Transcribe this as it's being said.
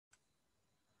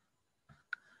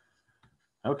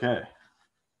Okay.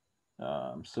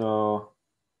 So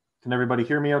can everybody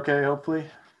hear me okay, hopefully?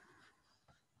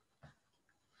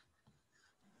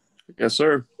 Yes,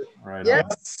 sir. Right.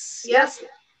 Yes. Yes.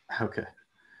 Okay.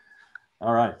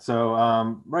 All right. So,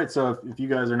 So if you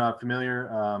guys are not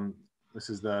familiar, this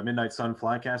is the Midnight Sun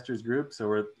Flycasters group. So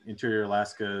we're Interior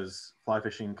Alaska's fly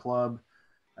fishing club.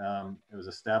 It was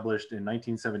established in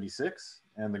 1976,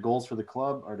 and the goals for the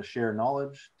club are to share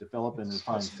knowledge, develop and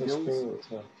refine skills,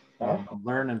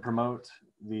 learn and promote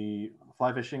the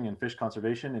fly fishing and fish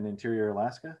conservation in interior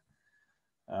Alaska.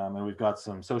 And we've got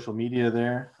some social media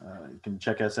there. You can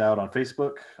check us out on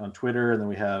Facebook, on Twitter, and then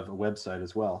we have a website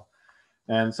as well.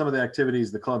 And some of the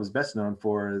activities the club is best known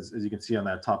for is, as you can see on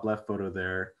that top left photo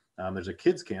there, there's a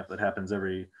kids camp that happens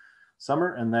every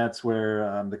summer, and that's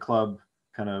where the club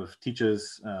kind of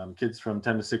teaches kids from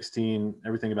 10 to 16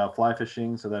 everything about fly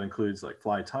fishing. So that includes like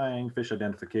fly tying, fish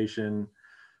identification,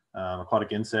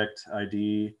 aquatic insect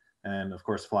ID, and of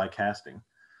course fly casting.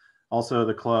 Also,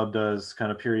 the club does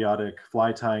kind of periodic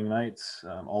fly tying nights.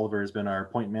 Oliver has been our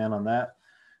point man on that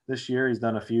this year. He's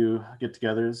done a few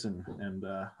get-togethers, and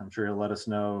I'm sure he'll let us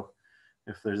know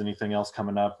if there's anything else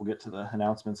coming up. We'll get to the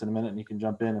announcements in a minute, and you can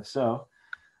jump in if so.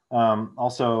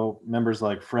 Also, members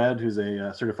like Fred, who's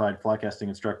a certified fly casting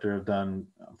instructor, have done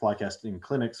fly casting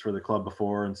clinics for the club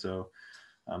before, and so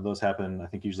those happen, I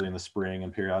think, usually in the spring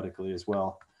and periodically as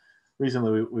well.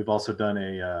 Recently, we've also done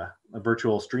a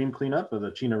virtual stream cleanup of the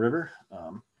Chena River.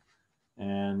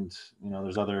 And, you know,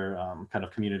 there's other kind of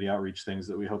community outreach things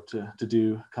that we hope to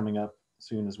do coming up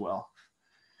soon as well.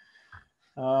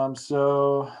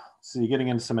 So getting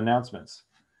into some announcements.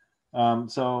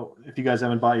 So if you guys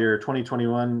haven't bought your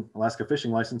 2021 Alaska fishing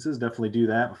licenses, definitely do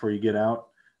that before you get out.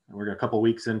 We're a couple of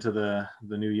weeks into the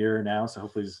new year now, so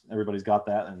hopefully everybody's got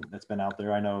that and it's been out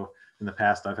there. I know in the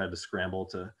past I've had to scramble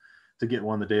to get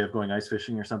one the day of going ice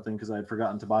fishing or something because I had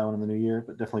forgotten to buy one in the new year,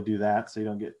 but definitely do that so you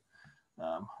don't get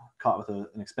caught with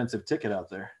an expensive ticket out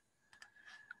there.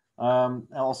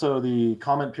 Also, the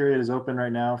comment period is open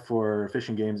right now for Fish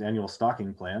and Game's annual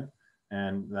stocking plan,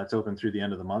 and that's open through the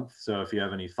end of the month. So if you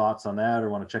have any thoughts on that or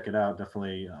want to check it out,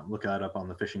 definitely look that up on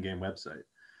the Fish and Game website.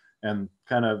 And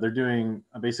kind of they're doing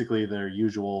basically their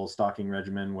usual stocking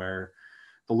regimen where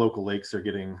the local lakes are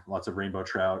getting lots of rainbow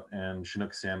trout and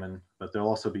Chinook salmon, but they'll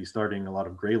also be starting a lot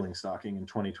of grayling stocking in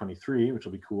 2023, which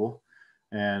will be cool,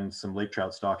 and some lake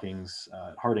trout stockings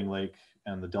at Harding Lake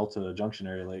and the Delta Junction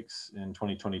area lakes in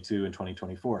 2022 and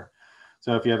 2024.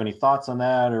 So if you have any thoughts on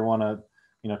that or want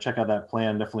to, check out that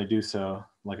plan, definitely do so.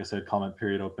 Like I said, comment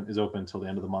period is open until the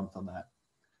end of the month on that.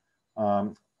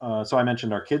 So I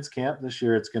mentioned our kids camp this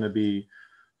year. It's going to be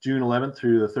June 11th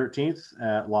through the 13th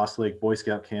at Lost Lake Boy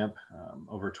Scout Camp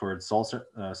over towards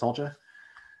Salcha.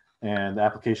 And the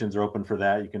applications are open for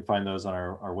that. You can find those on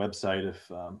our website if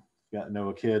you know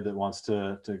a kid that wants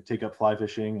to take up fly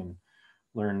fishing and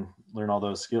learn all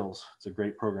those skills. It's a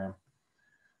great program.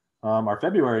 Our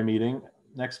February meeting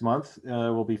next month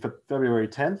will be February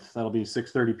 10th. That'll be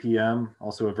 6:30 p.m.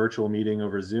 Also a virtual meeting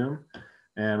over Zoom.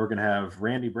 And we're going to have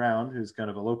Randy Brown, who's kind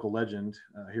of a local legend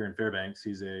here in Fairbanks.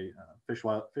 He's a Fish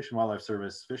and Wildlife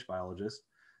Service fish biologist,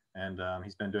 and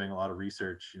he's been doing a lot of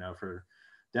research, for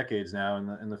decades now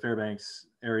in the Fairbanks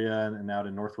area and out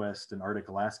in Northwest and Arctic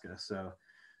Alaska. So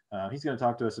he's going to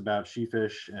talk to us about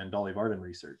sheefish and Dolly Varden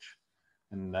research,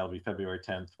 and that'll be February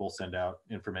 10th. We'll send out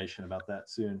information about that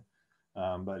soon.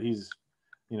 But he's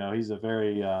a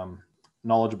very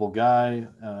knowledgeable guy,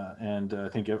 and I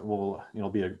think it will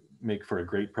make for a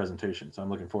great presentation. So I'm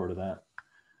looking forward to that.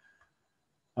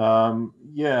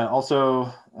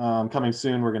 Also coming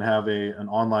soon, we're going to have an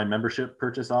online membership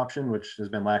purchase option, which has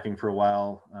been lacking for a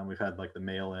while. We've had like the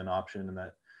mail-in option and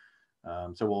that.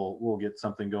 So we'll get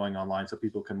something going online so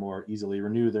people can more easily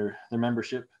renew their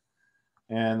membership.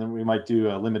 And then we might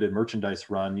do a limited merchandise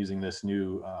run using this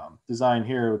new design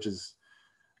here, which is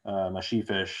a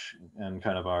sheefish and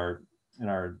kind of our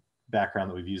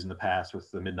background that we've used in the past with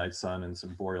the midnight sun and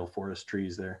some boreal forest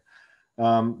trees there.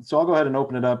 So I'll go ahead and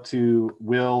open it up to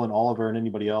Will and Oliver and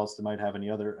anybody else that might have any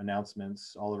other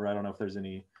announcements. Oliver, I don't know if there's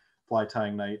any fly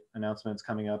tying night announcements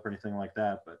coming up or anything like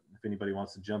that, but if anybody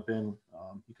wants to jump in,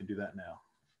 you can do that now.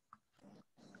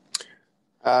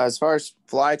 As far as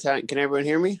fly tying, can everyone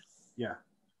hear me? Yeah.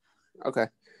 Okay.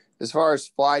 As far as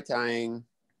fly tying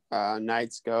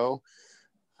nights go,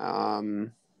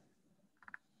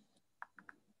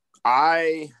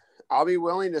 I'll be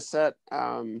willing to set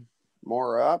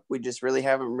more up. We just really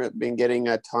haven't been getting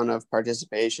a ton of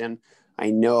participation.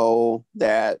 I know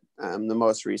that the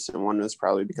most recent one was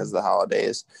probably because of the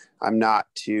holidays. I'm not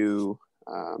too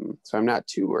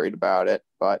worried about it,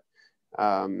 but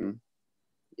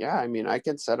yeah, I mean, I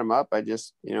can set them up. I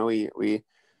just, you know, we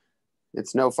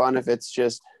it's no fun if it's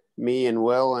just me and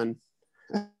Will and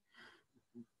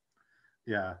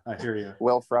Yeah, I hear you.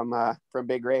 Will from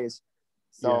Big Rays.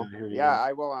 So I hear you. yeah,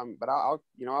 I will. But I'll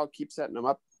you know, I'll keep setting them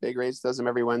up. Big Rays does them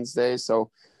every Wednesday.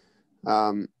 So,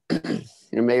 you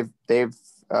know, they've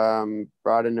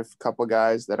brought in a couple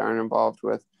guys that aren't involved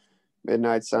with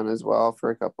Midnight Sun as well for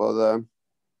a couple of the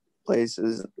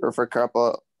places, or for a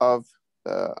couple of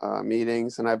the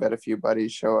meetings, and I've had a few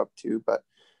buddies show up too. But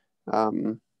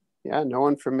yeah, no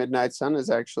one from Midnight Sun has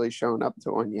actually shown up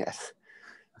to one yet.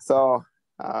 So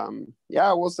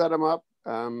yeah, we'll set them up.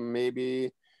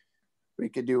 Maybe we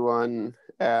could do one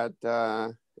at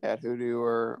Hoodoo,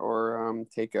 or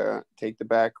take the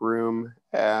back room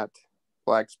at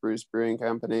Black Spruce Brewing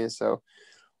Company. So,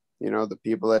 you know, the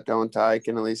people that don't tie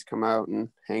can at least come out and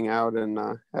hang out and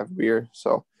have beer.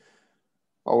 So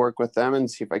I'll work with them and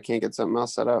see if I can't get something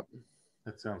else set up.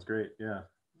 That sounds great. Yeah.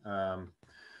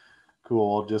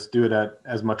 Cool. Just do it at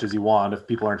as much as you want. If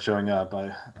people aren't showing up,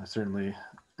 I certainly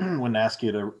wouldn't ask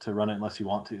you to run it unless you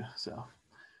want to. So,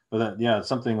 but that, yeah,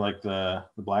 something like the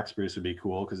Black Spruce would be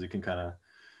cool because you can kind of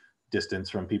distance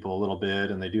from people a little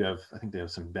bit, and they do have, I think they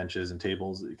have some benches and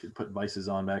tables that you could put vices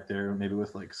on back there, maybe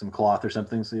with like some cloth or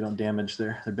something so you don't damage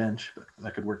their bench, but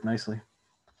that could work nicely.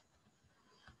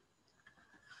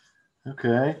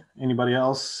 Okay, anybody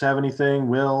else have anything?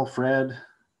 Will, Fred,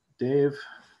 Dave?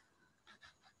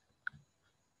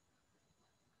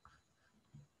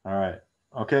 All right.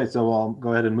 Okay, so I'll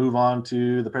go ahead and move on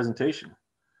to the presentation.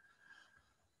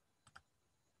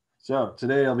 So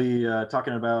today I'll be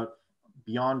talking about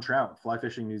Beyond Trout, fly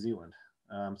fishing New Zealand.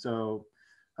 So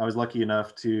I was lucky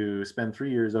enough to spend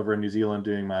 3 years over in New Zealand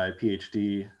doing my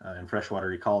PhD in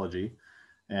freshwater ecology.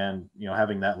 And, you know,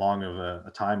 having that long of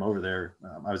a time over there,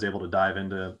 I was able to dive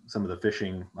into some of the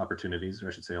fishing opportunities, or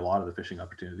I should say a lot of the fishing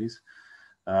opportunities.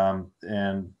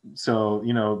 And so,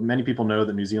 you know, many people know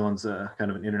that New Zealand's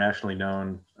kind of an internationally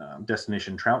known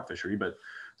destination trout fishery, but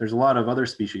there's a lot of other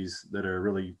species that are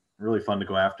really, really fun to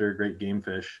go after, great game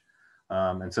fish.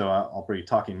 And so I'll be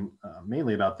talking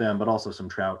mainly about them, but also some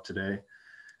trout today.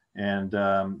 And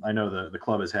I know the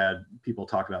club has had people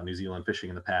talk about New Zealand fishing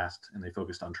in the past, and they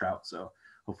focused on trout. So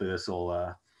hopefully this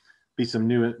will be some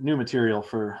new material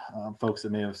for folks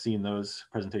that may have seen those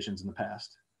presentations in the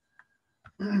past.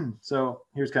 So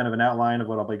here's kind of an outline of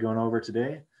what I'll be going over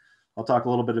today. I'll talk a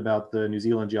little bit about the New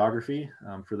Zealand geography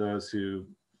for those who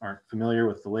aren't familiar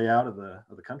with the layout of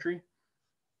the country.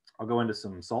 I'll go into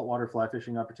some saltwater fly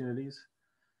fishing opportunities.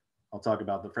 I'll talk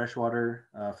about the freshwater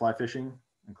fly fishing,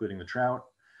 including the trout.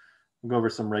 We'll go over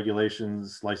some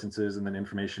regulations, licenses, and then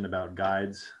information about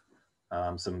guides,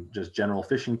 some just general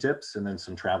fishing tips, and then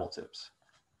some travel tips.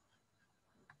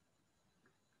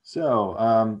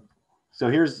 So, so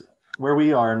here's where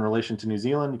we are in relation to New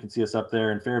Zealand. You can see us up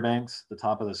there in Fairbanks, the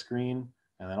top of the screen,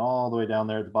 and then all the way down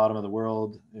there at the bottom of the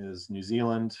world is New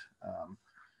Zealand.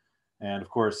 And of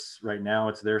course, right now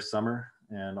it's their summer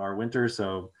and our winter.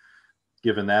 So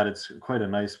given that, it's quite a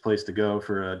nice place to go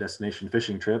for a destination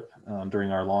fishing trip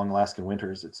during our long Alaskan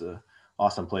winters. It's a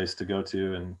awesome place to go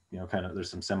to, and you know, kind of there's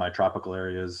some semi-tropical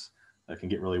areas that can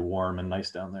get really warm and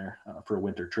nice down there for a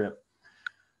winter trip.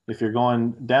 If you're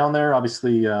going down there,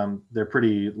 obviously they're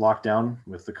pretty locked down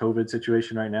with the COVID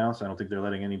situation right now, so I don't think they're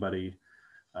letting anybody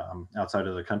outside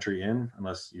of the country in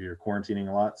unless you're quarantining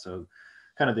a lot. So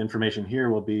kind of the information here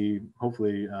will be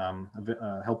hopefully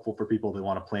helpful for people that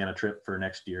want to plan a trip for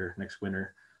next year, next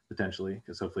winter, potentially,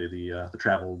 because hopefully the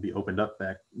travel will be opened up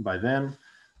back by then.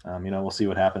 You know, we'll see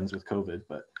what happens with COVID,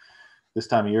 but this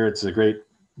time of year, it's a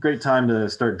great time to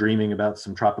start dreaming about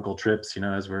some tropical trips, you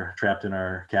know, as we're trapped in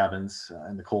our cabins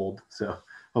in the cold. So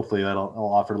hopefully that'll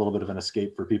offer a little bit of an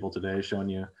escape for people today, showing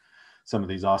you some of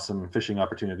these awesome fishing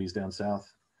opportunities down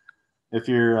south. If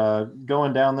you're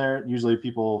going down there, usually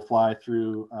people fly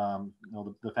through, you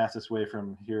know, the fastest way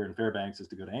from here in Fairbanks is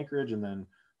to go to Anchorage and then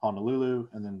Honolulu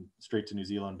and then straight to New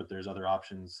Zealand. But there's other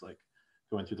options like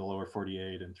going through the lower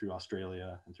 48 and through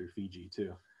Australia and through Fiji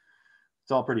too.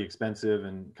 It's all pretty expensive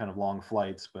and kind of long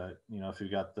flights, but you know, if you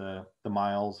got the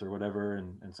miles or whatever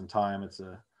and some time,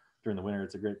 during the winter,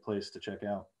 it's a great place to check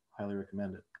out. Highly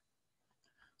recommend it.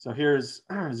 So here's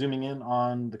zooming in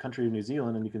on the country of New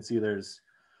Zealand, and you can see there's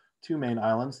two main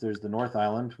islands. There's the North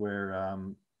Island, where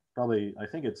probably, I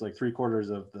think it's like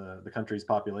 3/4 of the country's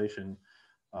population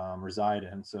reside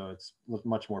in. So it's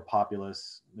much more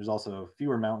populous. There's also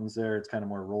fewer mountains there. It's kind of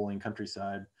more rolling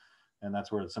countryside. And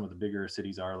that's where some of the bigger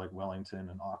cities are, like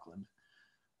Wellington and Auckland.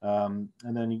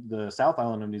 And then the South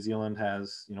Island of New Zealand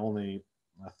has, you know, only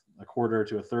a quarter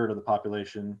to a third of the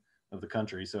population of the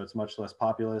country. So it's much less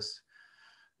populous.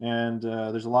 And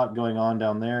there's a lot going on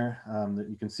down there. That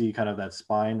you can see kind of that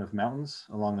spine of mountains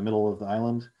along the middle of the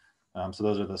island. So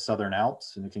those are the Southern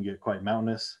Alps, and it can get quite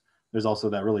mountainous. There's also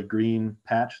that really green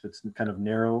patch that's kind of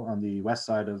narrow on the west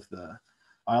side of the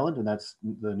island, and that's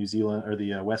the New Zealand or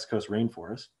the West Coast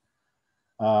rainforest.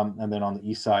 And then on the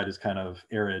east side is kind of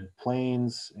arid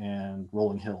plains and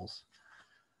rolling hills.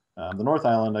 The North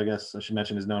Island, I guess I should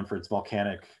mention, is known for its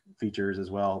volcanic features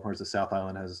as well, whereas the South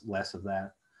Island has less of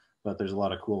that. But there's a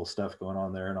lot of cool stuff going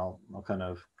on there, and I'll kind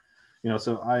of,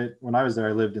 so when I was there,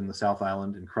 I lived in the South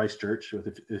Island in Christchurch.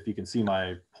 If you can see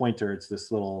my pointer, it's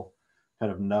this little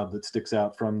kind of nub that sticks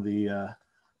out from the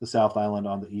South Island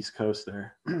on the east coast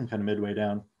there, kind of midway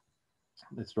down.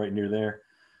 It's right near there.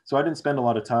 So I didn't spend a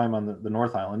lot of time on the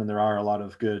North Island, and there are a lot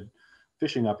of good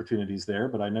fishing opportunities there,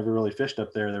 but I never really fished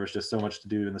up there. There was just so much to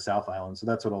do in the South Island. So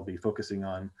that's what I'll be focusing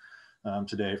on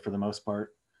today for the most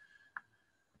part.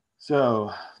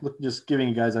 So just giving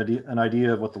you guys an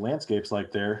idea of what the landscape's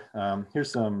like there.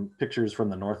 Here's some pictures from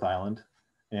the North Island,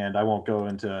 and I won't go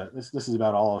into this. This is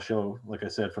about all I'll show, like I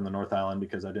said, from the North Island,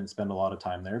 because I didn't spend a lot of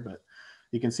time there. But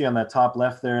you can see on that top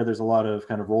left there, there's a lot of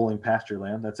kind of rolling pasture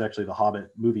land. That's actually the Hobbit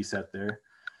movie set there.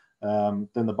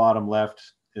 Then the bottom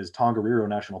left is Tongariro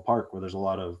National Park, where there's a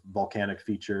lot of volcanic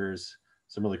features,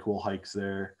 some really cool hikes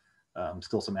there,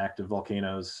 still some active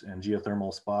volcanoes and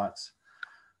geothermal spots.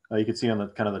 You can see on the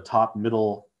kind of the top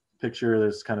middle picture,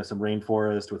 there's kind of some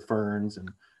rainforest with ferns and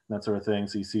that sort of thing.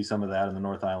 So you see some of that in the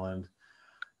North Island.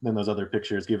 Then those other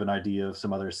pictures give an idea of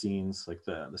some other scenes, like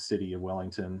the city of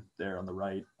Wellington there on the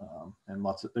right. And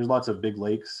there's lots of big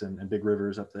lakes and big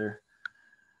rivers up there.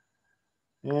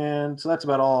 And so that's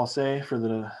about all I'll say for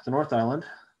the North Island.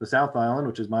 The South Island,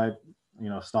 which is my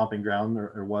stomping ground,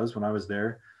 or was when I was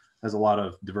there, has a lot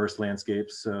of diverse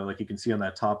landscapes. So like you can see on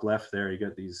that top left there, you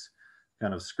get these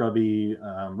kind of scrubby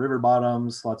river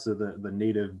bottoms, lots of the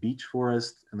native beech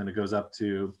forest, and then it goes up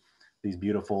to these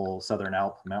beautiful Southern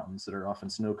Alp mountains that are often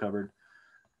snow covered.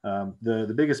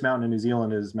 The biggest mountain in New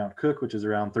Zealand is Mount Cook, which is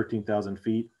around 13,000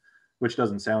 feet, which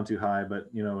doesn't sound too high, but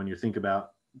when you think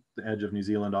about the edge of New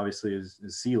Zealand, obviously is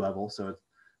sea level, so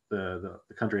the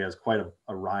country has quite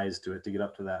a rise to it to get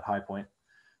up to that high point.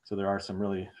 So there are some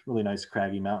really nice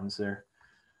craggy mountains there.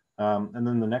 And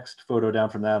then the next photo down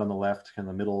from that on the left, in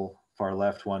the middle far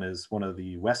left one, is one of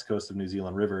the west coast of New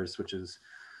Zealand rivers,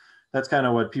 that's kind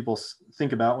of what people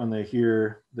think about when they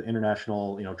hear the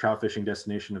international trout fishing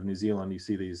destination of New Zealand. You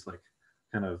see these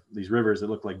kind of these rivers that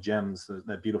look like gems,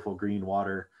 that beautiful green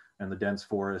water and the dense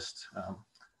forest.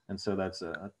 And so that's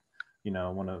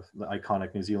one of the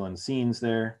iconic New Zealand scenes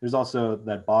there. There's also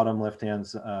that bottom left-hand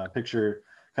picture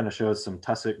kind of shows some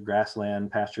tussock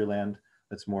grassland, pasture land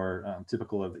that's more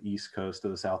typical of the east coast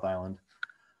of the South Island.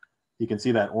 You can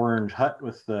see that orange hut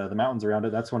with the mountains around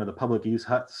it. That's one of the public use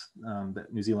huts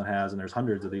that New Zealand has, and there's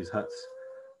hundreds of these huts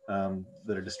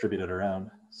that are distributed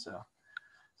around. So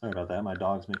sorry about that. My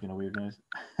dog's making a weird noise.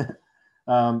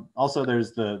 Also,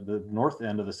 there's the north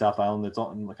end of the South Island that's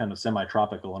all kind of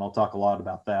semi-tropical, and I'll talk a lot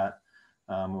about that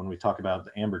when we talk about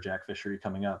the amberjack fishery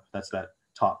coming up. That's that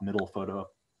top middle photo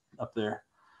up there.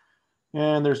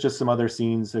 And there's just some other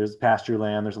scenes. There's pasture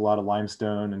land. There's a lot of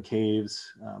limestone and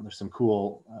caves. There's some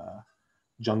cool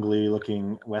jungly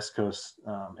looking West Coast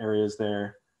areas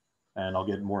there. And I'll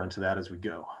get more into that as we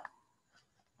go.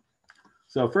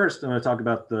 So first, I'm going to talk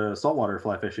about the saltwater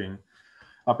fly fishing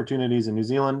opportunities in New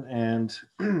Zealand. And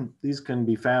these can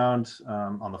be found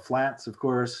on the flats, of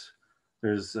course.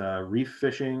 There's reef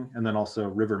fishing, and then also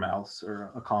river mouths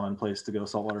are a common place to go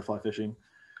saltwater fly fishing.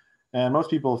 And most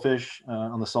people fish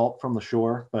on the salt from the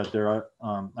shore, but there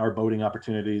are boating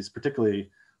opportunities, particularly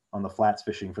on the flats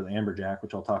fishing for the amberjack,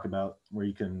 which I'll talk about, where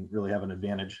you can really have an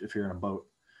advantage if you're in a boat.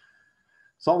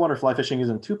 Saltwater fly fishing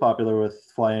isn't too popular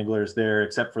with fly anglers there,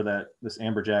 except for this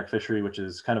amberjack fishery, which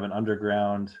is kind of an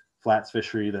underground flats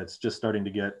fishery that's just starting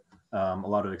to get a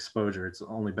lot of exposure. It's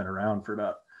only been around for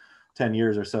about 10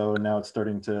 years or so, and now it's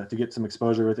starting to get some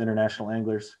exposure with international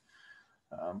anglers.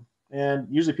 And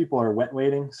usually people are wet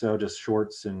wading, so just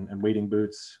shorts and wading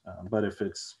boots. But if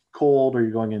it's cold or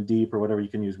you're going in deep or whatever, you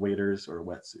can use waders or a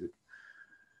wetsuit.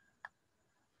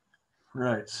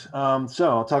 Right, so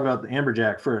I'll talk about the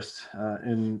amberjack first.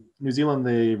 In New Zealand,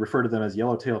 they refer to them as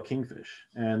yellowtail kingfish.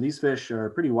 And these fish are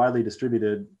pretty widely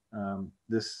distributed.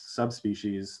 This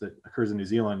subspecies that occurs in New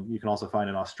Zealand, you can also find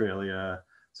in Australia,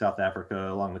 South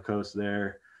Africa, along the coast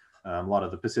there. A lot of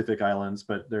the Pacific Islands,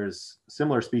 but there's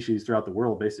similar species throughout the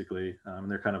world, basically.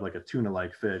 They're kind of like a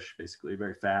tuna-like fish, basically,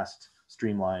 very fast,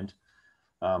 streamlined.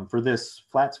 For this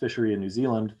flats fishery in New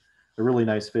Zealand, a really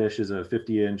nice fish is a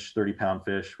 50-inch, 30-pound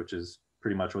fish, which is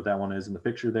pretty much what that one is in the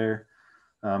picture there.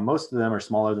 Most of them are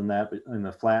smaller than that in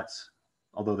the flats,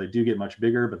 although they do get much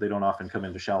bigger, but they don't often come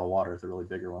into shallow water, the really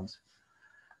bigger ones.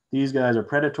 These guys are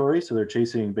predatory, so they're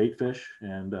chasing bait fish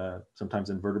and sometimes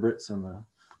invertebrates in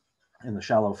the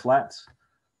shallow flats.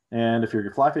 And if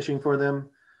you're fly fishing for them,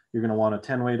 you're going to want a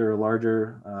 10 weight or a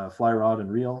larger fly rod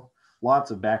and reel.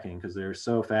 Lots of backing because they're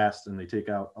so fast and they take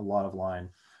out a lot of line.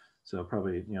 So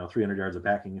probably 300 yards of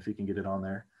backing if you can get it on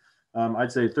there.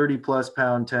 I'd say 30+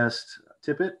 pound test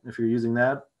tippet if you're using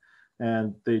that.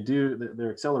 And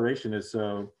their acceleration is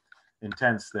so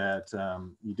intense that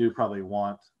you do probably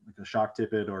want like a shock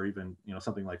tippet or even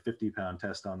something like 50-pound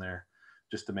test on there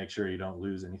just to make sure you don't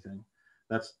lose anything.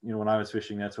 That's when I was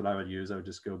fishing, that's what I would use. I would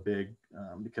just go big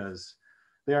because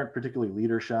they aren't particularly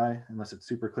leader shy unless it's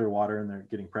super clear water and they're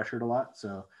getting pressured a lot.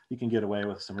 So you can get away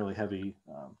with some really heavy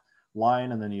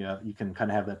line, and then you can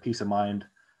kind of have that peace of mind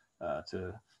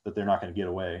that they're not going to get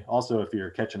away. Also, if you're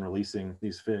catch and releasing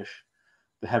these fish,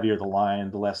 the heavier the line,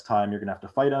 the less time you're going to have to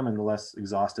fight them, and the less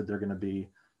exhausted they're going to be,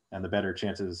 and the better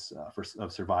chances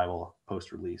of survival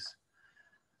post-release.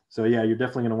 So yeah, you're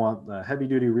definitely going to want the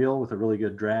heavy-duty reel with a really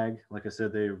good drag. Like I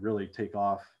said, they really take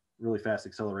off, really fast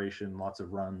acceleration, lots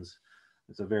of runs.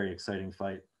 It's a very exciting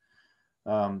fight.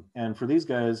 And for these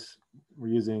guys, we're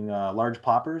using large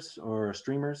poppers or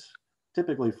streamers,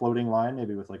 typically floating line,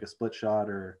 maybe with like a split shot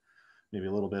or maybe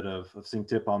a little bit of sink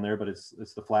tip on there, but it's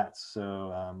the flats.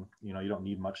 So, you don't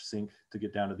need much sink to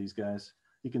get down to these guys.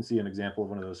 You can see an example of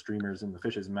one of those streamers in the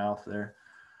fish's mouth there.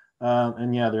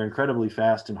 And yeah, they're incredibly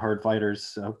fast and hard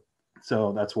fighters.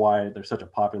 So that's why they're such a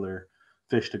popular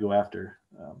fish to go after.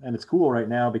 And it's cool right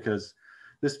now because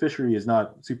this fishery is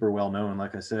not super well known.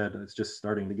 Like I said, it's just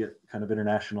starting to get kind of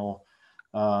international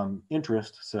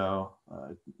interest. So,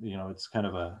 it's kind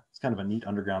of a neat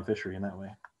underground fishery in that way.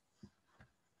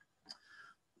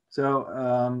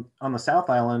 So on the South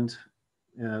Island,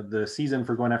 the season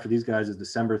for going after these guys is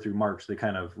December through March. They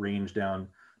kind of range down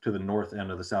to the north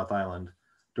end of the South Island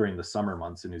during the summer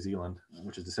months in New Zealand,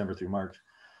 which is December through March.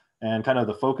 And kind of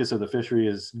the focus of the fishery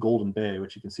is Golden Bay,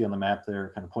 which you can see on the map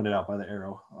there, kind of pointed out by the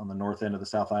arrow on the north end of the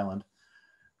South Island.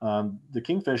 The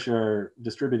kingfish are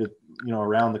distributed,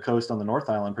 around the coast on the North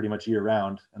Island pretty much year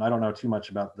round. And I don't know too much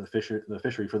about the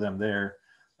fishery for them there.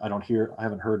 I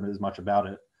haven't heard as much about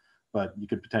it, but you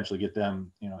could potentially get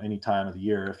them, any time of the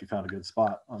year if you found a good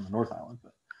spot on the North Island.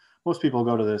 But most people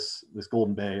go to this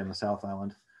Golden Bay in the South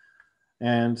Island.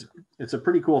 And it's a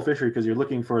pretty cool fishery because you're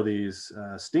looking for these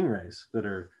stingrays that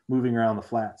are moving around the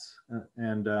flats.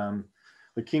 And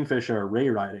the kingfish are ray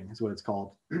riding is what it's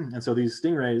called. And so these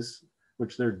stingrays,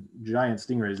 which they're giant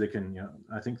stingrays, they can,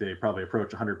 I think they probably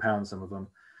approach 100 pounds, some of them.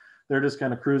 They're just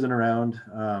kind of cruising around,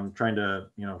 trying to,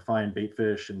 find bait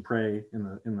fish and prey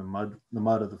in the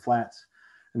mud of the flats.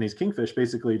 And these kingfish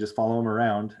basically just follow them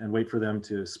around and wait for them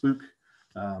to spook,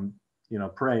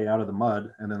 prey out of the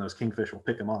mud, and then those kingfish will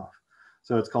pick them off.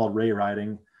 So it's called ray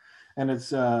riding, and it's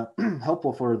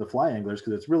helpful for the fly anglers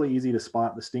because it's really easy to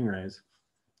spot the stingrays,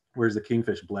 whereas the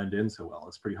kingfish blend in so well.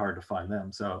 It's pretty hard to find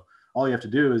them. So all you have to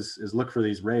do is look for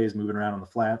these rays moving around on the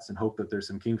flats and hope that there's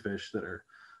some kingfish that are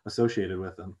associated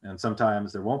with them. And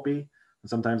sometimes there won't be, and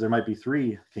sometimes there might be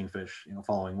 3 kingfish,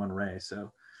 following one ray.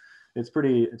 So it's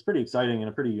pretty exciting and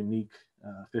a pretty unique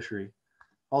fishery.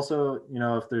 Also,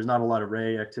 if there's not a lot of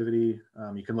ray activity,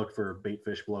 you can look for bait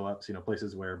fish blowups,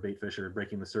 places where bait fish are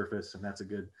breaking the surface, and that's a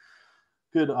good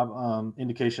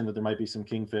indication that there might be some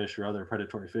kingfish or other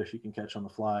predatory fish you can catch on the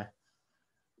fly.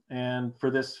 And for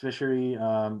this fishery,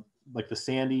 like the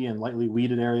sandy and lightly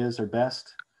weeded areas are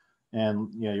best. And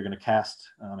you're going to cast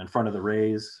in front of the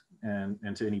rays and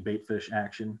into any bait fish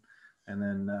action. And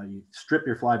then you strip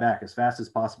your fly back as fast as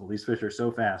possible. These fish are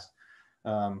so fast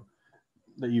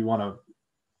that you want to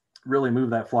really move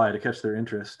that fly to catch their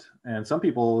interest. And some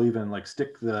people will even like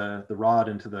stick the rod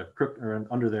into the crook or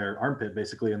under their armpit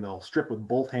basically, and they'll strip with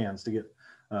both hands to get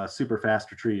super fast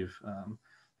retrieve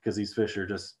because these fish are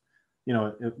just,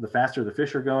 the faster the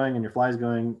fish are going and your fly's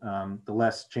going, the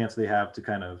less chance they have to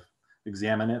kind of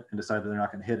examine it and decide that they're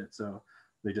not going to hit it. So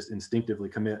they just instinctively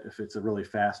commit if it's a really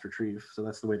fast retrieve. So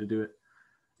that's the way to do it.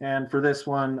 And for this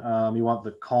one, you want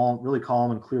the really calm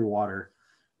and clear water.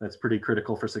 That's pretty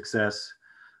critical for success.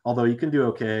 Although you can do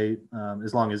okay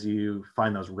as long as you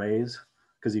find those rays,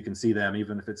 because you can see them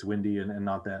even if it's windy and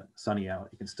not that sunny out.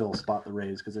 You can still spot the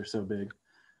rays because they're so big.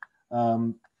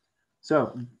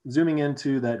 So zooming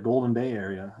into that Golden Bay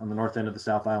area on the north end of the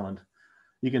South Island,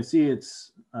 you can see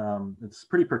it's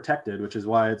pretty protected, which is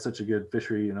why it's such a good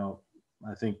fishery.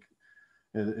 I think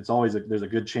it's always there's a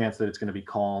good chance that it's going to be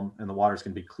calm and the water's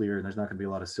going to be clear and there's not going to be a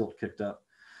lot of silt kicked up.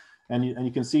 And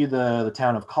you can see the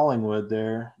town of Collingwood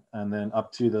there and then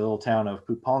up to the little town of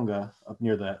Puponga, up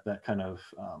near that kind of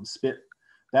spit.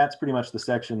 That's pretty much the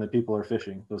section that people are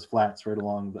fishing, those flats right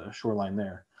along the shoreline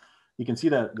there. You can see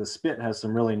that the spit has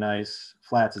some really nice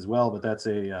flats as well, but that's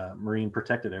a marine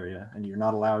protected area, and you're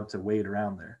not allowed to wade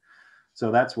around there. So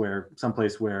that's where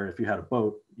someplace where if you had a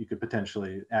boat, you could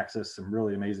potentially access some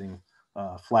really amazing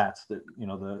flats that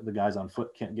the guys on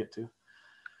foot can't get to.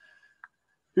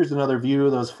 Here's another view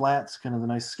of those flats, kind of the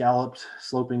nice scalloped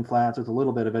sloping flats with a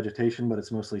little bit of vegetation, but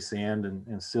it's mostly sand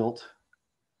and silt.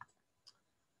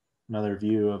 Another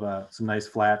view of some nice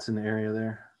flats in the area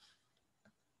there.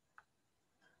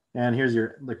 And here's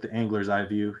the angler's eye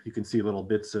view. You can see little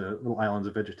bits of little islands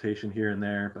of vegetation here and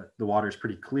there, but the water's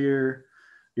pretty clear.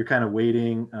 You're kind of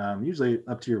wading, usually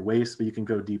up to your waist, but you can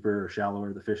go deeper or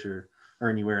shallower. The fish are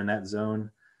anywhere in that zone.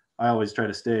 I always try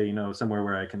to stay, somewhere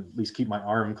where I can at least keep my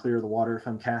arm clear of the water if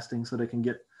I'm casting, so that I can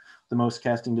get the most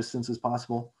casting distance as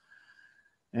possible.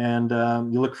 And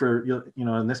you look for,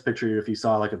 in this picture, if you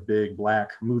saw like a big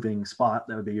black moving spot,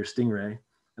 that would be your stingray.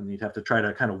 And you'd have to try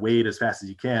to kind of wade as fast as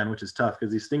you can, which is tough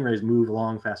because these stingrays move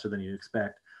along faster than you'd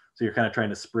expect. So you're kind of trying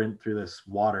to sprint through this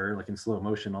water, like in slow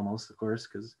motion almost, of course,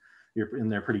 because you're in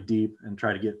there pretty deep, and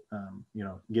try to get,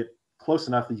 get close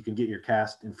enough that you can get your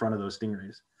cast in front of those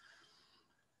stingrays.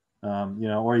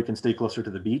 Or you can stay closer to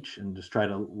the beach and just try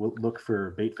to look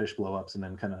for bait fish blowups, and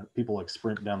then kind of people like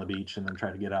sprint down the beach and then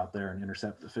try to get out there and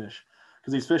intercept the fish,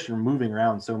 because these fish are moving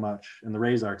around so much, and the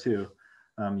rays are too.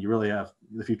 You really have,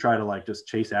 if you try to like just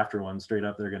chase after one straight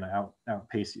up, they're going to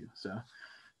outpace you. So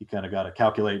you kind of got to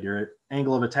calculate your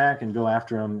angle of attack and go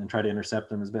after them and try to intercept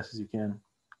them as best as you can.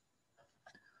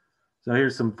 So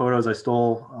here's some photos I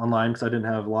stole online, because I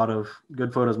didn't have a lot of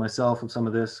good photos myself of some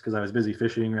of this, because I was busy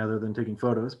fishing rather than taking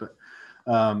photos. But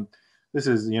this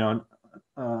is,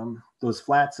 those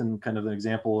flats, and kind of an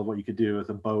example of what you could do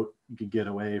with a boat. You could get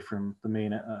away from the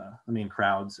main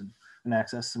crowds and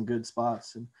access some good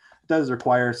spots. And it does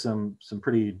require some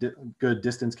pretty good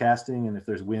distance casting, and if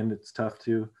there's wind, it's tough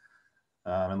too,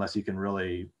 unless you can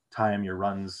really time your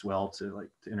runs well to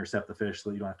intercept the fish so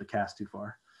that you don't have to cast too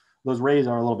far. Those rays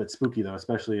are a little bit spooky though,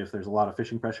 especially if there's a lot of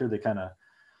fishing pressure. They kind of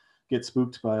get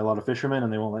spooked by a lot of fishermen,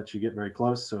 and they won't let you get very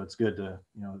close. So it's good to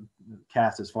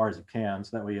cast as far as you can,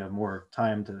 so that way you have more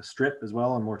time to strip as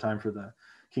well, and more time for the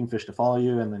kingfish to follow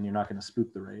you, and then you're not going to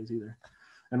spook the rays either.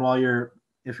 And while you're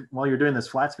doing this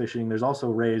flats fishing, there's also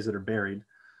rays that are buried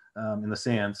in the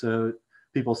sand. So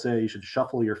people say you should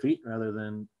shuffle your feet rather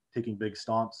than taking big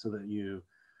stomps, so that you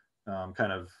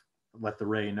kind of let the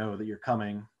ray know that you're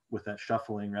coming with that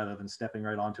shuffling, rather than stepping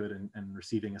right onto it and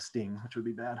receiving a sting, which would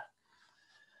be bad.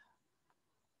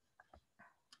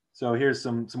 So here's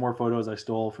some more photos I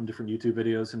stole from different YouTube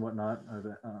videos and whatnot,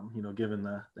 given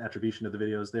the attribution of the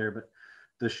videos there. But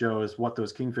this shows what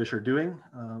those kingfish are doing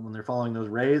when they're following those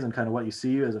rays, and kind of what you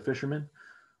see as a fisherman.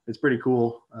 It's pretty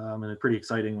cool, and it's pretty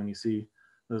exciting when you see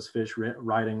those fish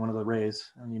riding one of the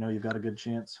rays, and you've got a good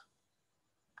chance.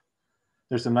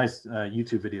 There's some nice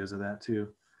YouTube videos of that too.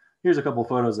 Here's a couple of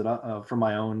photos that from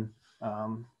my own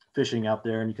fishing out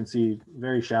there, and you can see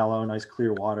very shallow, nice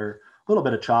clear water, a little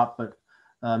bit of chop, but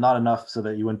not enough so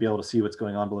that you wouldn't be able to see what's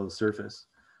going on below the surface.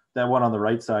 That one on the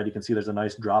right side, you can see there's a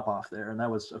nice drop off there, and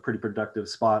that was a pretty productive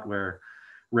spot where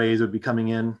rays would be coming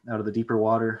in out of the deeper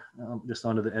water, just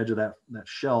onto the edge of that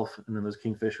shelf, and then those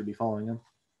kingfish would be following them.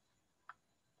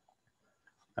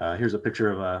 Here's a picture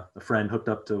of a friend hooked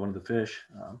up to one of the fish.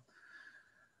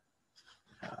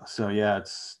 So yeah,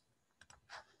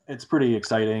 it's pretty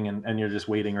exciting, and you're just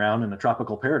wading around in a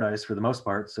tropical paradise for the most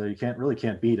part, so you really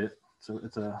can't beat it. So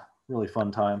it's a really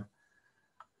fun time.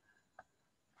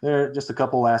 There are just a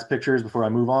couple last pictures before I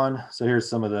move on. So here's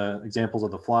some of the examples of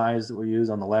the flies that we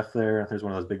use on the left there. There's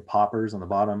one of those big poppers on the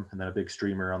bottom, and then a big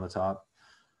streamer on the top.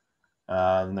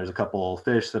 And there's a couple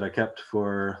fish that I kept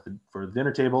for the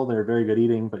dinner table. They're very good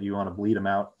eating, but you want to bleed them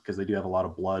out because they do have a lot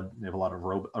of blood. They have a lot of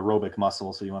aerobic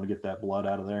muscle, so you want to get that blood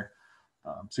out of there.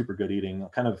 Super good eating,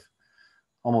 kind of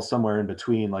almost somewhere in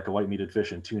between like a white meated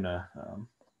fish and tuna.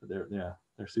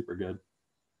 They're super good.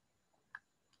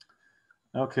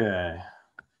 Okay,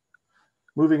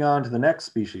 moving on to the next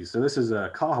species. So this is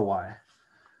a kahawai,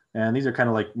 and these are kind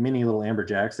of like mini little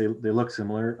amberjacks. They look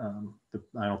similar.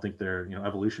 I don't think they're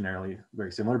evolutionarily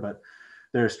very similar, but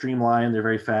they're streamlined. They're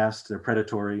very fast. They're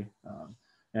predatory,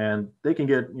 and they can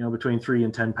get between 3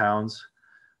 and 10 pounds.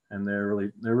 And they're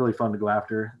really fun to go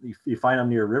after. You find them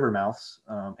near river mouths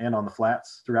and on the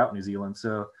flats throughout New Zealand.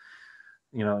 So,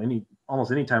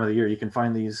 almost any time of the year, you can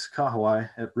find these kahawai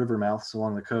at river mouths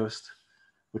along the coast,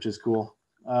 which is cool.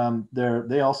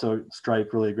 They also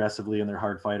strike really aggressively, and they're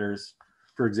hard fighters.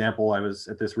 For example, I was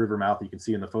at this river mouth. You can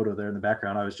see in the photo there in the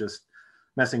background. I was just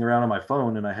messing around on my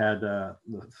phone, and I had the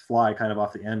fly kind of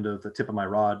off the end of the tip of my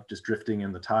rod, just drifting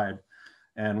in the tide,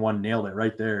 and one nailed it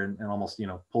right there and almost, you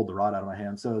know, pulled the rod out of my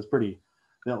hand. So it's pretty,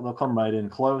 they'll come right in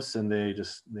close, and they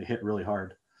hit really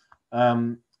hard.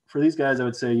 For these guys, I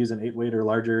would say use an 8-weight or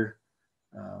larger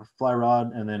fly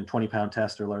rod, and then 20-pound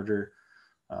test or larger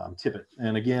tippet.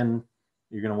 And again,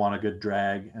 you're going to want a good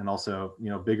drag, and also, you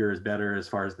know, bigger is better as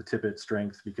far as the tippet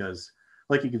strength, because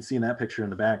like you can see in that picture in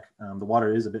the back, the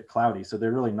water is a bit cloudy, so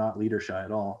they're really not leader shy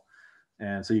at all.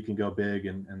 And so you can go big,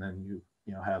 and then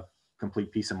you know, have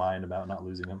complete peace of mind about not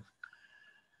losing them.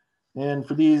 And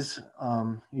for these,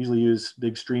 usually use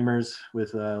big streamers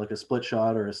with like a split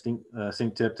shot or a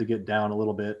sink tip to get down a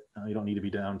little bit. You don't need to be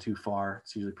down too far.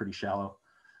 It's usually pretty shallow.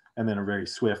 And then a very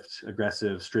swift,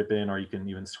 aggressive strip in, or you can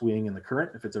even swing in the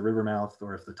current if it's a river mouth,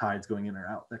 or if the tide's going in or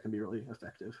out. That can be really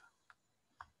effective.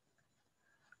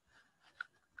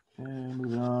 Okay,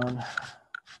 moving on.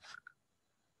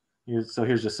 Here's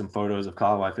just some photos of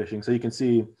kahawai fishing. So you can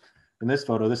see in this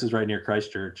photo, this is right near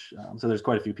Christchurch. So there's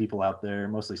quite a few people out there,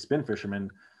 mostly spin fishermen.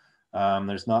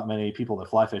 There's not many people that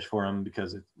fly fish for them,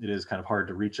 because it is kind of hard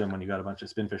to reach them when you got a bunch of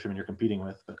spin fishermen you're competing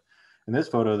with. But in this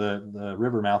photo, the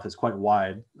river mouth is quite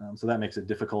wide, so that makes it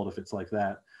difficult if it's like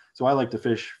that. So I like to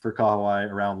fish for kahawai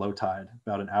around low tide.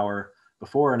 About an hour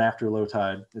before and after low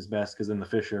tide is best, because then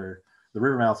the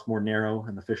river mouth's more narrow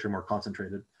and the fish are more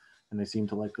concentrated, and they seem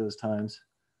to like those times.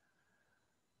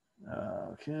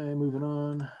 Okay, moving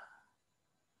on.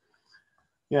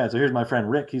 Yeah, so here's my friend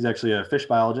Rick. He's actually a fish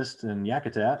biologist in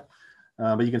Yakutat.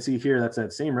 But you can see here, that's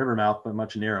that same river mouth, but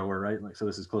much narrower, right? Like, so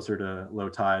this is closer to low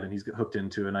tide, and he's hooked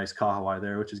into a nice kahawai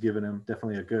there, which has given him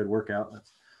definitely a good workout.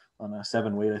 That's on a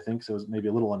 7-weight, I think, so it's maybe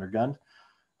a little undergunned.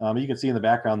 You can see in the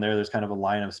background there's kind of a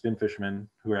line of spin fishermen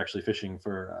who are actually fishing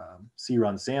for sea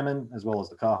run salmon as well as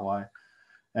the kahawai.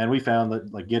 And we found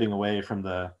that, like, getting away from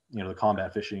the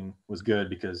combat fishing was good,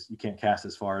 because you can't cast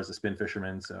as far as the spin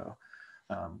fishermen. So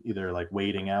either like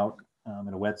wading out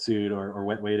in a wetsuit or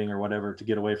wet wading or whatever to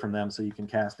get away from them so you can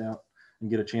cast out and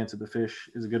get a chance at the fish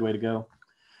is a good way to go.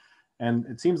 And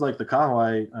it seems like the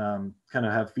kahawai kind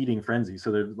of have feeding frenzy.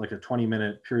 So there's like a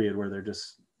 20-minute period where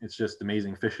it's just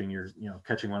amazing fishing. You're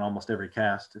catching one almost every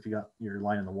cast if you got your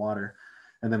line in the water.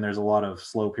 And then there's a lot of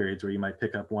slow periods where you might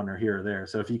pick up one or here or there.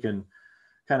 So if you can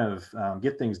kind of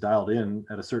get things dialed in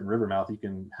at a certain river mouth, you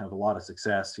can have a lot of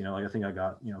success. Like I think I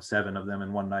got 7 of them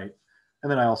in one night. And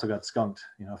then I also got skunked,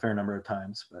 a fair number of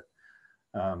times. But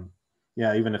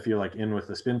yeah, even if you're like in with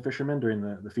the spin fishermen during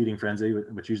the feeding frenzy,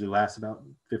 which usually lasts about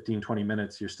 15, 20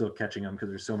 minutes, you're still catching them because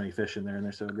there's so many fish in there and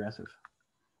they're so aggressive.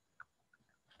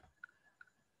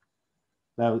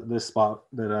 This spot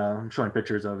that I'm showing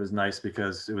pictures of is nice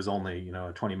because it was only,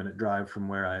 a 20-minute drive from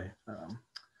where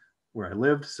I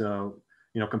lived. So,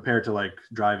 compared to like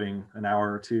driving an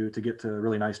hour or two to get to a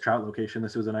really nice trout location,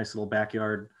 this was a nice little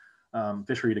backyard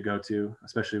fishery to go to,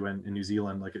 especially when in New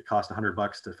Zealand, like it cost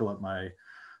 $100 to fill up my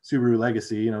Subaru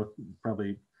Legacy,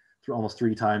 probably almost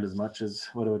 3 times as much as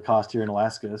what it would cost here in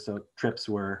Alaska. So trips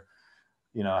were,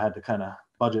 I had to kind of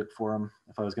budget for them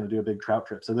if I was going to do a big trout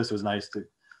trip. So this was nice to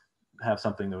have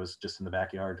something that was just in the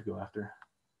backyard to go after.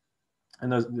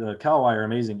 And the kahawai are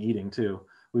amazing eating too.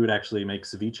 We would actually make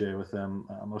ceviche with them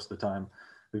most of the time.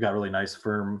 We've got really nice,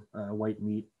 firm white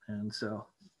meat, and so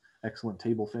excellent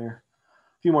table fare.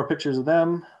 A few more pictures of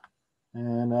them,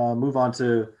 and move on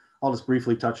to, I'll just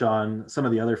briefly touch on some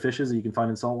of the other fishes that you can find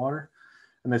in saltwater.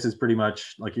 And this is pretty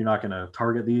much like, you're not going to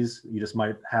target these. You just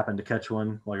might happen to catch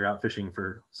one while you're out fishing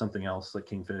for something else like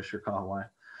kingfish or kahawai.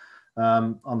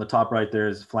 On the top right,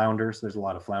 there's flounder. So there's a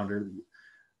lot of flounder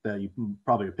that you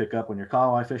probably would pick up when you're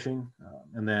kahawai fishing.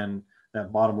 And then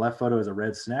that bottom left photo is a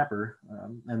red snapper.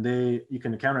 And you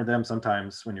can encounter them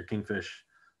sometimes when you're kingfish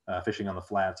fishing on the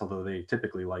flats, although they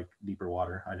typically like deeper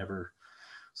water. I never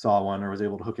saw one or was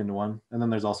able to hook into one. And then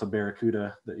there's also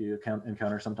barracuda that you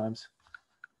encounter sometimes.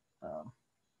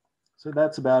 So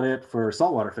that's about it for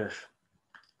saltwater fish.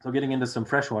 So getting into some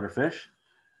freshwater fish.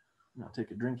 I'll take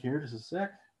a drink here just a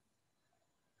sec.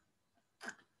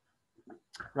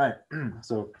 Right,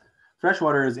 so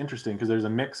freshwater is interesting because there's a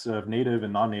mix of native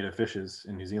and non-native fishes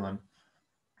in New Zealand.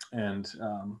 And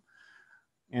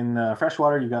in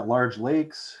freshwater, you've got large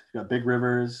lakes, you've got big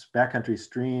rivers, backcountry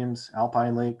streams,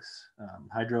 alpine lakes,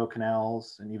 hydro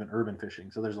canals, and even urban fishing.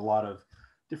 So there's a lot of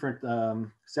different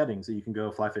settings that you can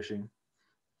go fly fishing.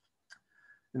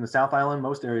 In the South Island,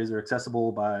 most areas are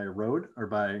accessible by road or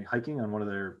by hiking on one of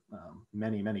their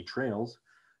many, many trails,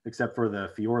 except for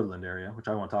the Fiordland area, which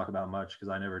I won't talk about much because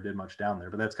I never did much down there.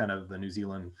 But that's kind of the New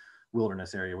Zealand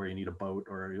wilderness area where you need a boat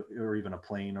or even a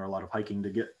plane or a lot of hiking to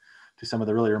get to some of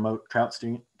the really remote trout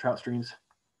streams.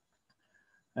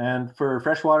 And for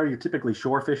freshwater, you're typically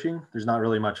shore fishing. There's not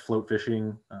really much float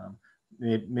fishing.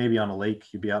 Maybe on a lake,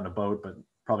 you'd be out in a boat, but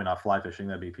probably not fly fishing.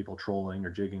 That'd be people trolling or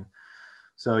jigging.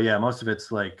 So yeah, most of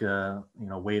it's like,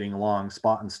 wading along.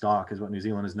 Spot and stalk is what New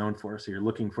Zealand is known for. So you're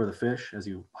looking for the fish as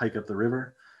you hike up the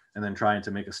river and then trying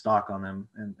to make a stalk on them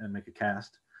and make a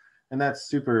cast. And that's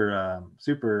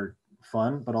super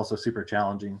fun, but also super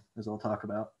challenging, as I'll talk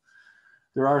about.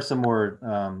 There are some more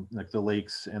like the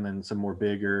lakes and then some more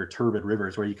bigger turbid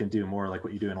rivers where you can do more like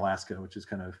what you do in Alaska, which is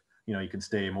kind of, you can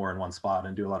stay more in one spot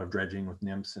and do a lot of dredging with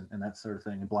nymphs and that sort of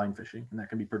thing, and blind fishing, and that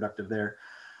can be productive there.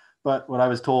 But what I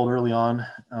was told early on,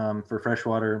 for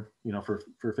freshwater,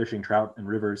 for fishing trout in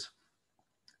rivers,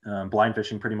 blind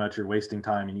fishing, pretty much you're wasting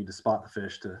time. You need to spot the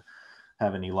fish to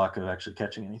have any luck of actually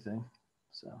catching anything.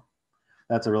 So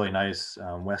that's a really nice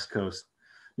West Coast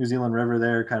New Zealand river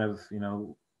there, kind of,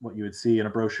 what you would see in a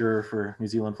brochure for New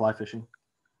Zealand fly fishing.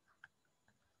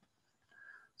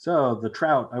 So the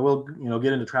trout, I will,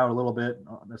 get into trout a little bit.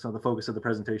 That's not the focus of the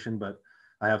presentation, but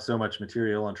I have so much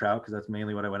material on trout because that's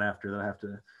mainly what I went after that I have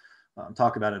to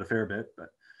talk about it a fair bit. But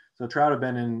so trout have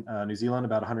been in New Zealand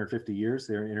about 150 years.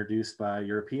 They were introduced by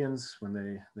Europeans when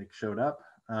they showed up.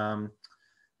 And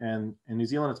in New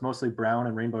Zealand, it's mostly brown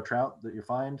and rainbow trout that you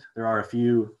find. There are a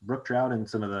few brook trout in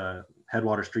some of the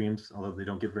headwater streams, although they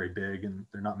don't get very big and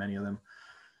there are not many of them.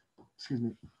 Excuse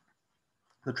me.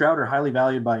 The trout are highly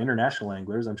valued by international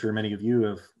anglers. I'm sure many of you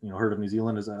have heard of New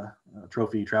Zealand as a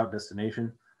trophy trout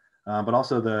destination, but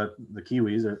also the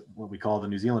Kiwis, or what we call the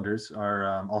New Zealanders,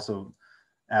 are also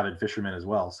avid fishermen as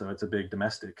well. So it's a big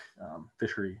domestic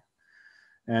fishery.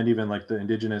 And even like the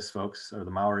indigenous folks, or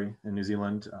the Maori in New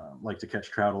Zealand, like to catch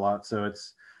trout a lot. So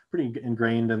it's pretty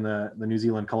ingrained in the New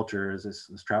Zealand culture is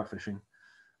this trout fishing.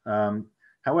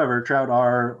 However, trout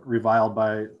are reviled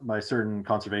by certain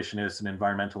conservationists and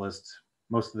environmentalists.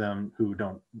 Most of them who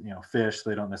don't fish,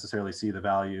 they don't necessarily see the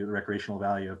recreational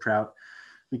value of trout,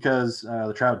 because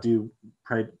the trout do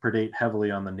predate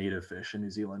heavily on the native fish in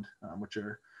New Zealand, which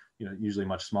are usually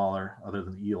much smaller, other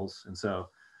than the eels. And so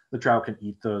the trout can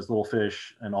eat those little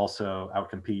fish and also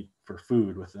outcompete for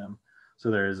food with them. So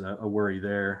there is a worry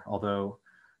there. Although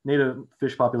native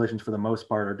fish populations for the most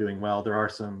part are doing well, there are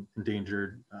some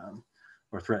endangered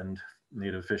or threatened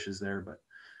native fishes there, but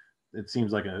it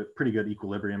seems like a pretty good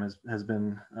equilibrium has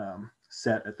been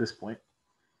set at this point.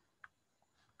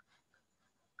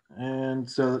 And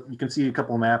so you can see a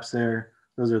couple of maps there.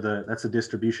 That's the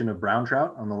distribution of brown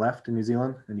trout on the left in New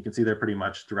Zealand. And you can see they're pretty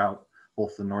much throughout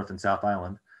both the North and South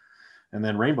Island. And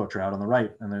then rainbow trout on the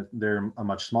right, and they're a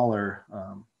much smaller,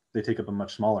 they take up a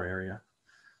much smaller area.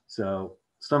 So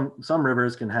some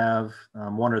rivers can have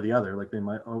one or the other, like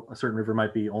a certain river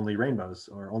might be only rainbows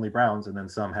or only browns, and then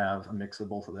some have a mix of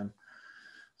both of them.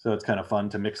 So it's kind of fun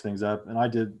to mix things up. And I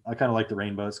kind of like the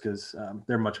rainbows because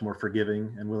they're much more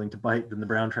forgiving and willing to bite than the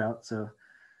brown trout. So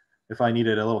if I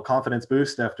needed a little confidence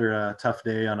boost after a tough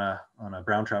day on a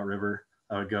brown trout river,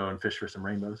 I would go and fish for some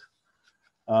rainbows.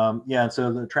 And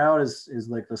so the trout is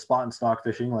like the spot and stalk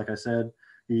fishing. Like I said,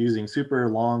 you're using super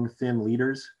long, thin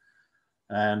leaders.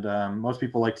 And most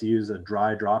people like to use a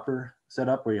dry dropper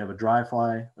setup where you have a dry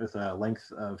fly with a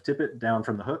length of tippet down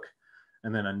from the hook,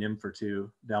 and then a nymph or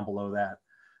two down below that.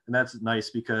 And that's nice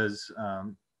because,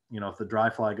 if the dry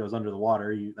fly goes under the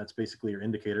water, that's basically your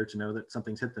indicator to know that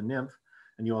something's hit the nymph.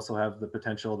 And you also have the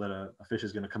potential that a fish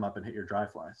is going to come up and hit your dry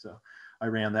fly. So I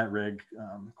ran that rig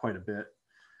quite a bit.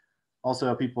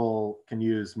 Also, people can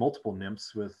use multiple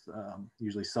nymphs with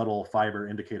usually subtle fiber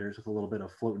indicators with a little bit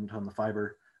of floatant on the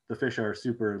fiber. The fish are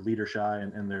super leader shy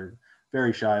and they're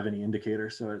very shy of any indicator.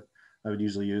 So I would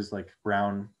usually use like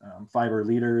brown fiber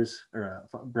leaders or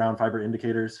brown fiber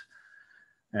indicators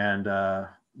and,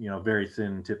 very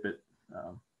thin tippet.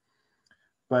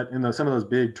 But in some of those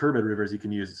big turbid rivers, you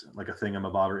can use like a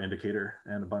thingamabobber indicator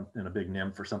and a big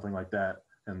nymph or something like that,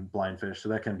 and blind fish. So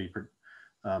that can be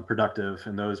productive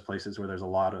in those places where there's a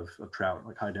lot of trout,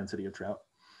 like high density of trout.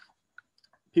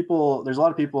 There's a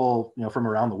lot of people, from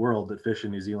around the world that fish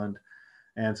in New Zealand.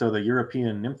 And so the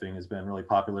European nymphing has been really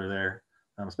popular there,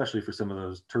 especially for some of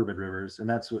those turbid rivers. And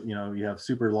that's what, you have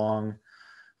super long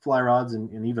fly rods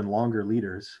and even longer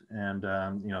leaders. And,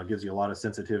 it gives you a lot of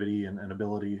sensitivity and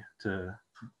ability to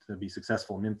be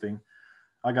successful nymphing.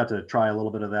 I got to try a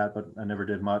little bit of that, but I never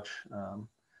did much.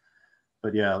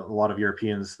 But yeah, a lot of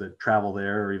Europeans that travel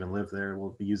there or even live there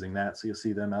will be using that. So you'll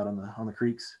see them out on the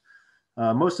creeks.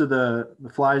 Most of the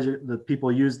flies that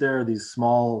people use there are these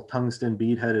small tungsten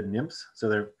bead-headed nymphs. So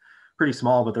they're pretty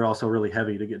small, but they're also really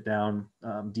heavy to get down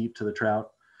deep to the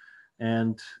trout.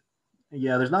 And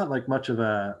yeah, there's not like much of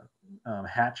a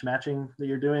hatch matching that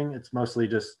you're doing. It's mostly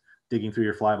just digging through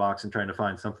your fly box and trying to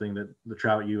find something that the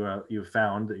trout you've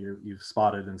found that you've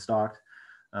spotted and stocked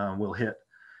will hit.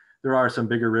 There are some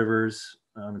bigger rivers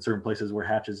in certain places where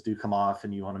hatches do come off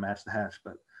and you want to match the hatch,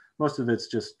 but most of it's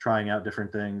just trying out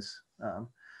different things.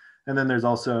 And then there's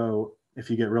also, if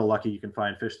you get real lucky, you can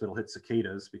find fish that'll hit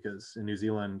cicadas, because in New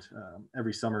Zealand,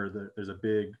 every summer there's a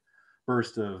big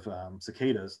burst of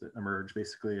cicadas that emerge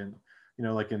basically. And, you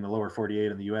know, like in the lower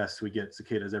 48 in the US, we get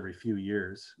cicadas every few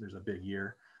years. There's a big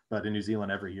year, but in New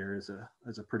Zealand, every year is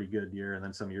a pretty good year. And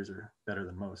then some years are better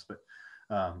than most, but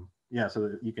yeah, so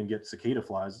that you can get cicada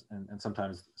flies, and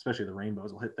sometimes, especially the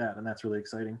rainbows, will hit that, and that's really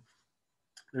exciting.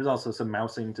 There's also some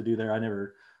mousing to do there. I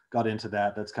never got into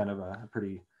that. That's kind of a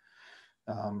pretty,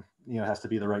 you know, it has to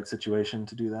be the right situation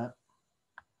to do that.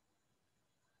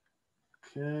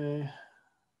 Okay.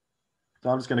 So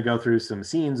I'm just going to go through some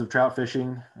scenes of trout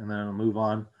fishing, and then I'll move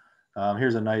on.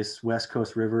 Here's a nice West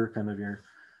Coast river, kind of your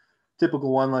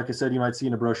typical one, like I said, you might see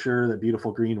in a brochure, that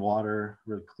beautiful green water,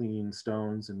 really clean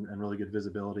stones, and really good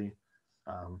visibility.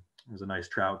 There's a nice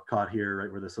trout caught here,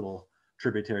 right where this little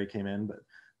tributary came in. But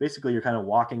basically, you're kind of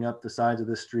walking up the sides of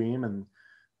this stream and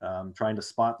trying to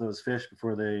spot those fish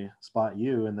before they spot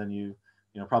you. And then you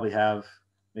probably have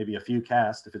maybe a few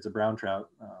casts, if it's a brown trout,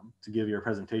 to give your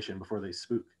presentation before they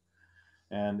spook.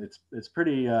 And it's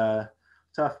pretty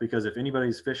tough, because if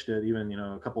anybody's fished it, even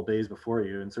a couple days before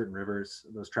you in certain rivers,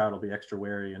 those trout will be extra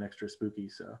wary and extra spooky.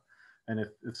 So, and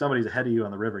if somebody's ahead of you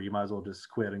on the river, you might as well just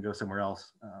quit and go somewhere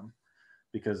else,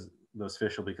 because those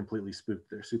fish will be completely spooked.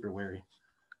 They're super wary.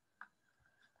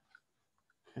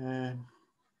 Okay,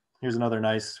 here's another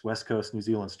nice West Coast New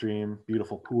Zealand stream,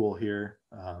 beautiful pool here.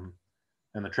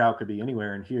 And the trout could be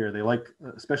anywhere in here. They like,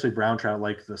 especially brown trout,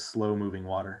 like the slow moving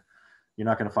water. You're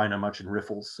not going to find them much in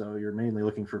riffles, so you're mainly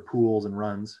looking for pools and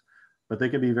runs, but they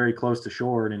can be very close to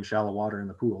shore and in shallow water in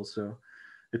the pools. So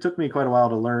it took me quite a while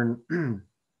to learn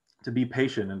to be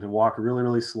patient and to walk really,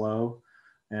 really slow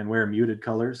and wear muted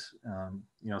colors. I'm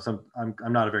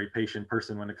not a very patient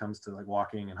person when it comes to like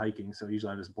walking and hiking, so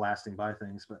usually I'm just blasting by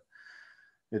things. But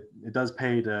it does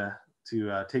pay to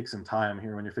take some time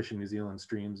here when you're fishing New Zealand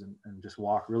streams, and just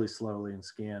walk really slowly and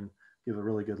scan, give a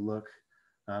really good look.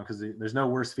 Because there's no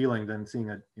worse feeling than seeing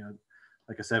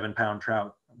like a 7-pound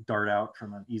trout dart out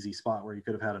from an easy spot where you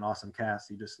could have had an awesome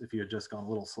cast if you had just gone a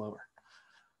little slower.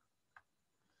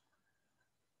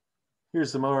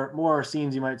 Here's some more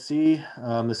scenes you might see.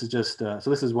 This is just so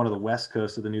this is one of the west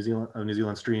coast of the New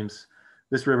Zealand streams.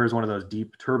 This river is one of those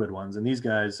deep turbid ones, and these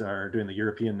guys are doing the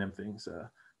European nymphing. So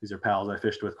these are pals I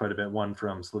fished with quite a bit, one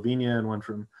from Slovenia and one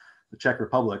from the Czech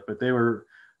Republic, but they were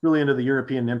really into the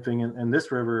European nymphing, and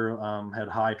this river had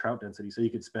high trout density, so you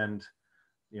could spend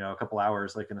a couple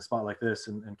hours like in a spot like this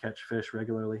and catch fish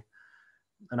regularly.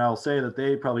 And I'll say that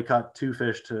they probably caught 2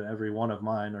 fish to every one of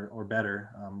mine, or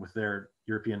better, with their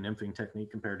European nymphing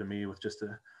technique compared to me with just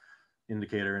a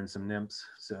indicator and some nymphs.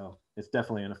 So it's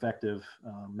definitely an effective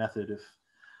method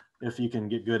if you can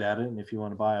get good at it, and if you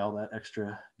want to buy all that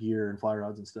extra gear and fly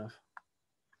rods and stuff.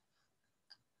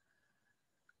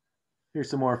 Here's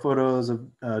some more photos of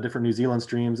different New Zealand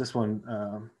streams. This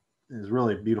one is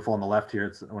really beautiful on the left here.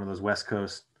 It's one of those West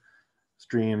Coast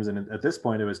streams. And at this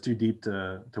point, it was too deep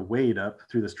to wade up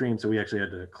through the stream. So we actually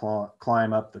had to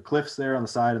climb up the cliffs there on the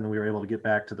side, and then we were able to get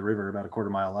back to the river about a quarter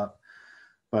mile up.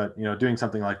 But, doing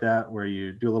something like that where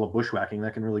you do a little bushwhacking,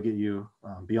 that can really get you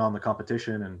beyond the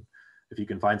competition. And if you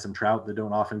can find some trout that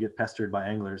don't often get pestered by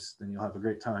anglers, then you'll have a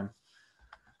great time.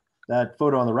 That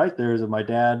photo on the right there is of my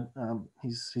dad.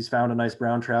 He's found a nice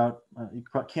brown trout. You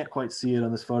can't quite see it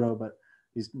on this photo, but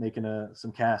he's making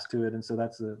some cast to it. And so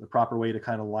that's the proper way to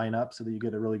kind of line up so that you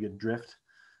get a really good drift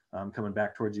coming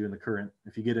back towards you in the current.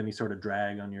 If you get any sort of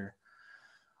drag on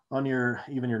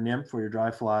even your nymph or your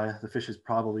dry fly, the fish is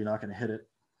probably not going to hit it.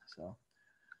 So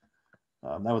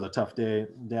that was a tough day.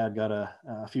 Dad got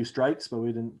a few strikes, but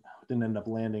we didn't end up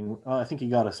landing. I think he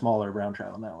got a smaller brown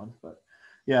trout on that one, but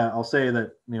yeah, I'll say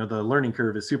that, the learning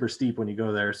curve is super steep when you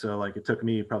go there. So like it took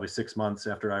me probably 6 months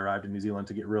after I arrived in New Zealand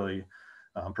to get really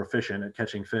proficient at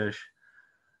catching fish.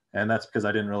 And that's because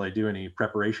I didn't really do any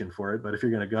preparation for it. But if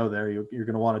you're going to go there, you're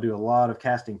going to want to do a lot of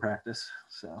casting practice.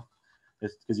 So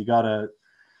it's because you gotta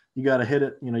hit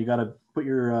it. You got to put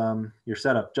your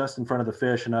setup just in front of the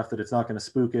fish enough that it's not going to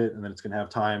spook it, and then it's going to have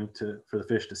time for the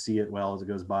fish to see it well as it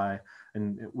goes by.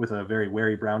 And with a very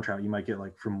wary brown trout, you might get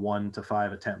like from 1 to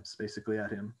 5 attempts basically at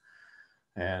him,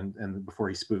 and before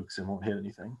he spooks and won't hit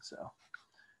anything. So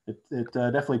it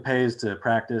definitely pays to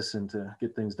practice and to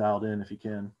get things dialed in if you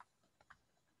can.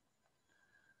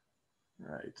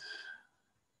 Right.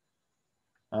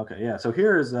 Okay, yeah. So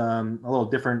here is a little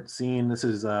different scene. This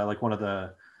is like one of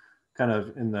the kind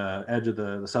of in the edge of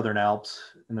the Southern Alps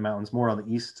in the mountains, more on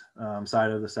the east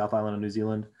side of the South Island of New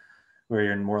Zealand, where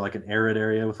you're in more like an arid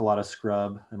area with a lot of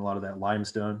scrub and a lot of that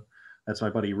limestone. That's my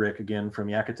buddy Rick again from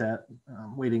Yakutat,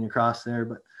 wading across there.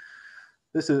 But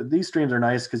these streams are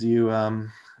nice because you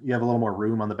have a little more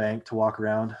room on the bank to walk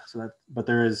around. But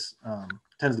there is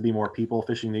tends to be more people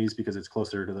fishing these because it's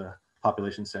closer to the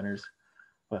population centers.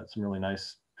 But some really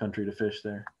nice country to fish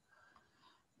there.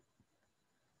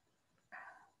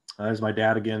 There's my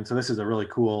dad again. So this is a really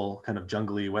cool kind of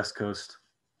jungly West Coast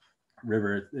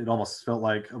river. It almost felt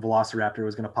like a velociraptor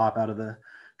was going to pop out of the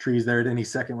trees there at any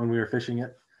second when we were fishing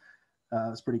it.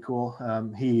 It's pretty cool.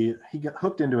 He got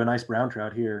hooked into a nice brown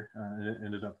trout here. It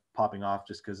ended up popping off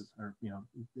just because,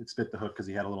 it spit the hook because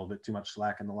he had a little bit too much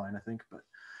slack in the line, I think. But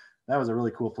that was a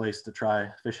really cool place to try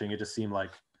fishing. It just seemed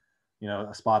like,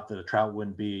 a spot that a trout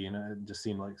wouldn't be. It just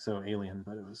seemed like so alien,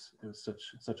 but it was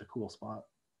such a cool spot.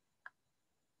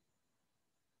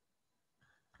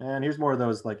 And here's more of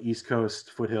those like East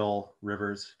Coast foothill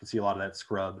rivers. You can see a lot of that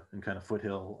scrub and kind of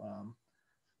foothill,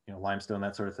 limestone,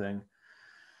 that sort of thing.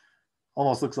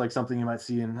 Almost looks like something you might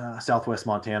see in Southwest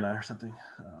Montana or something.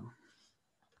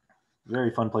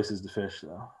 Very fun places to fish,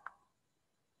 though.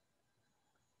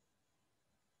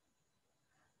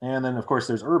 And then, of course,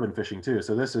 there's urban fishing, too.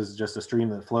 So this is just a stream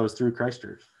that flows through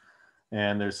Christchurch.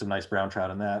 And there's some nice brown trout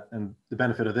in that. And the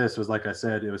benefit of this was, like I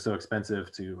said, it was so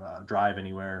expensive to drive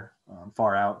anywhere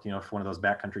far out, for one of those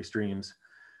backcountry streams,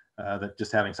 that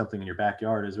just having something in your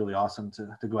backyard is really awesome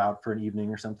to go out for an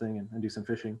evening or something and do some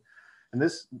fishing. And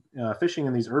this fishing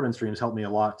in these urban streams helped me a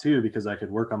lot too, because I could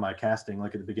work on my casting,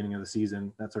 like at the beginning of the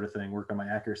season, that sort of thing, work on my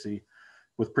accuracy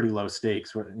with pretty low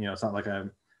stakes. It's not like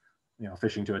I'm,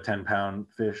 fishing to a 10-pound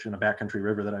fish in a backcountry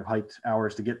river that I've hiked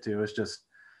hours to get to. It's just,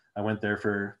 I went there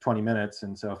for 20 minutes.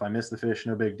 And so if I miss the fish,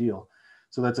 no big deal.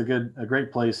 So that's a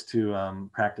great place to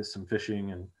practice some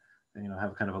fishing and,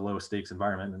 have kind of a low stakes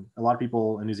environment. And a lot of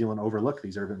people in New Zealand overlook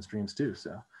these urban streams too.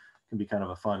 So it can be kind of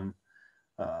a fun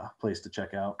place to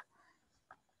check out.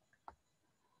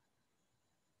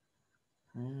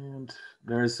 And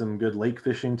there's some good lake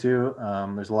fishing too.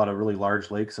 There's a lot of really large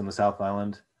lakes in the South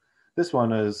Island. This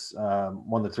one is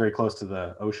one that's very close to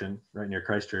the ocean, right near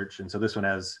Christchurch. And so this one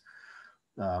has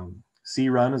sea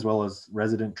run as well as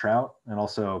resident trout and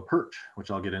also perch,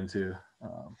 which I'll get into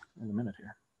in a minute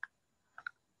here.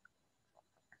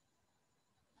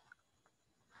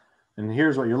 And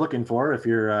here's what you're looking for if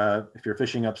you're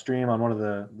fishing upstream on one of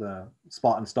the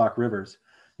spot and stock rivers.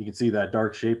 You can see that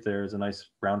dark shape there is a nice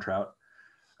brown trout.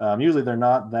 Usually they're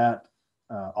not that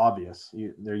obvious.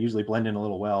 They're usually blend in a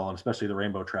little well, and especially the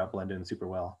rainbow trout blend in super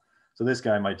well. So this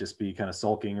guy might just be kind of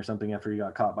sulking or something after he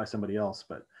got caught by somebody else,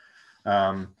 but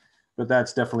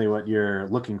that's definitely what you're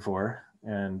looking for.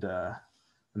 And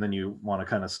then you want to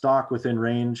kind of stalk within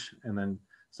range, and then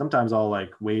sometimes I'll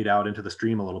like wade out into the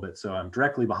stream a little bit, so I'm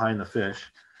directly behind the fish,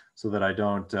 so that I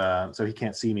don't, so he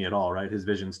can't see me at all, right? His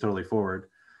vision's totally forward.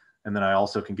 And then I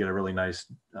also can get a really nice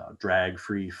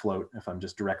drag-free float if I'm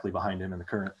just directly behind him in the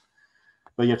current.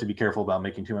 But you have to be careful about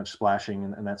making too much splashing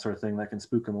and that sort of thing that can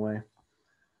spook him away.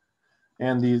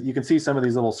 And you can see some of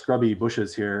these little scrubby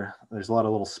bushes here. There's a lot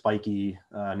of little spiky,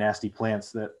 nasty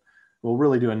plants that will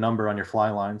really do a number on your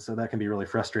fly line. So that can be really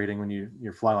frustrating when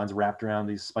your fly line's wrapped around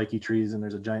these spiky trees and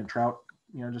there's a giant trout,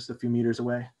 just a few meters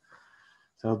away.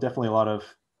 So definitely a lot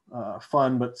of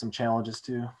fun, but some challenges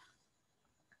too.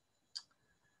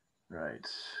 Right.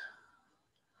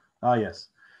 Ah, yes.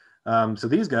 So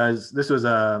these guys, this was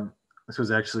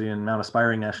actually in Mount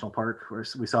Aspiring National Park where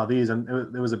we saw these, and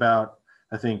it was about,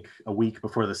 I think, a week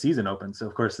before the season opened. So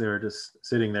of course they were just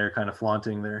sitting there kind of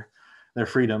flaunting their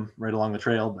freedom right along the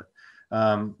trail. But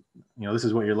this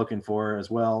is what you're looking for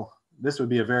as well. This would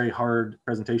be a very hard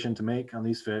presentation to make on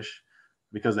these fish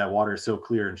because that water is so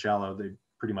clear and shallow. They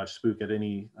pretty much spook at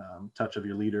any touch of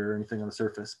your leader or anything on the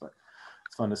surface, but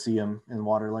it's fun to see them in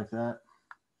water like that.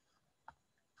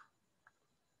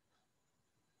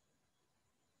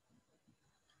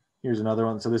 Here's another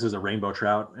one. So this is a rainbow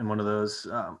trout in one of those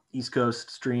East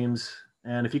Coast streams.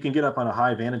 And if you can get up on a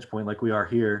high vantage point like we are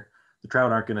here, the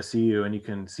trout aren't going to see you and you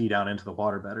can see down into the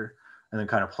water better and then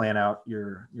kind of plan out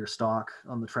your stock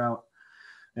on the trout.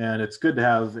 And it's good to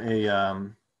have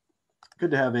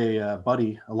a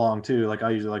buddy along too. Like I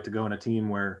usually like to go in a team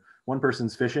where one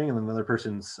person's fishing and then the other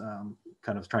person's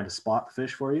kind of trying to spot the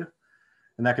fish for you.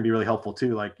 And that can be really helpful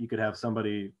too. Like you could have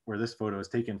somebody where this photo is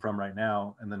taken from right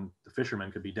now, and then the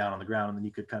fisherman could be down on the ground, and then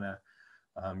you could kind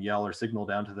of yell or signal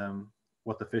down to them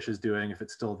what the fish is doing, if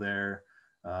it's still there,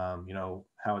 how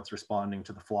it's responding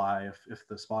to the fly, if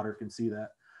the spotter can see that.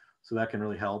 So that can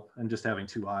really help. And just having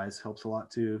two eyes helps a lot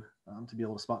too, to be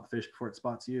able to spot the fish before it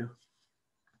spots you.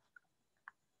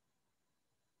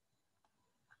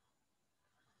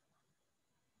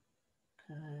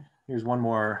 Okay, here's one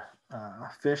more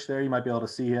fish there. You might be able to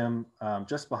see him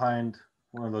just behind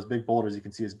one of those big boulders. You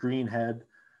can see his green head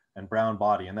and brown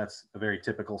body, and that's a very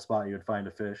typical spot you would find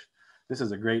a fish. This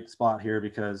is a great spot here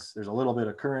because there's a little bit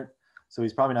of current, so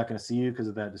he's probably not going to see you because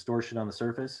of that distortion on the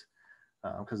surface,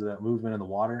 because of that movement in the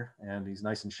water, and he's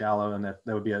nice and shallow, and that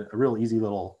would be a real easy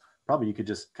little, probably you could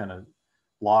just kind of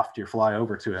loft your fly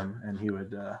over to him and he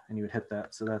would hit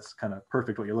that. So that's kind of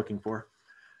perfect what you're looking for.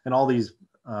 And all these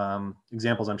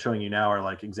examples I'm showing you now are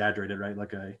like exaggerated, right?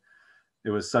 Like it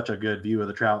was such a good view of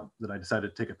the trout that I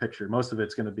decided to take a picture. Most of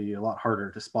it's going to be a lot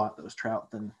harder to spot those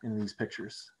trout than in these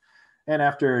pictures. And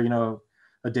after, you know,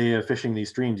 a day of fishing these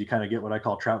streams, you kind of get what I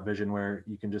call trout vision, where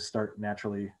you can just start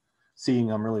naturally seeing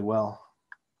them really well.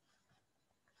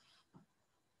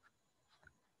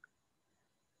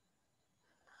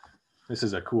 This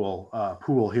is a cool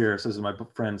pool here. So this is my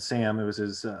friend Sam. It was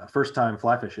his first time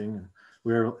fly fishing, and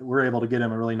we were able to get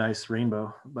him a really nice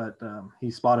rainbow, but he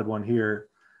spotted one here,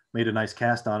 made a nice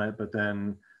cast on it, but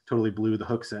then totally blew the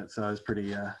hook set. So I was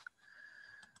pretty,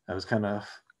 I was kind of,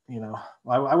 you know,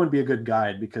 I wouldn't be a good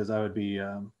guide because I would be,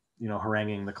 you know,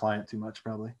 haranguing the client too much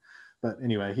probably. But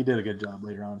anyway, he did a good job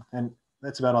later on. And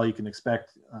that's about all you can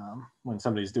expect when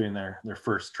somebody's doing their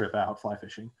first trip out fly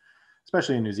fishing,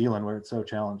 especially in New Zealand where it's so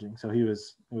challenging. So it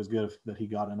was good that he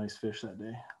got a nice fish that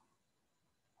day.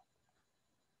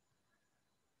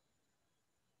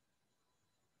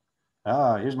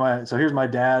 Here's my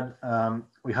dad.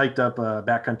 We hiked up a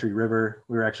backcountry river.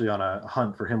 We were actually on a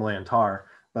hunt for Himalayan tar,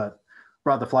 but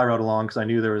brought the fly rod along because I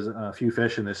knew there was a few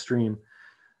fish in this stream.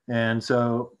 And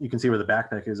so you can see where the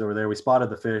backpack is over there. We spotted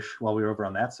the fish while we were over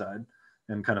on that side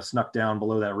and kind of snuck down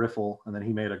below that riffle. And then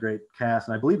he made a great cast.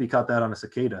 And I believe he caught that on a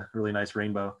cicada, really nice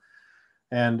rainbow.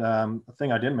 And the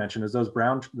thing I didn't mention is those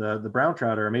the brown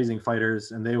trout are amazing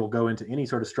fighters, and they will go into any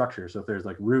sort of structure. So if there's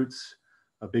like roots,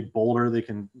 a big boulder, they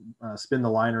can spin the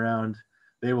line around.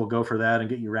 They will go for that and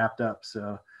get you wrapped up.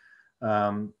 So,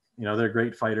 you know, they're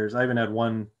great fighters. I even had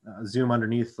one zoom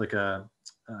underneath like a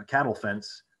cattle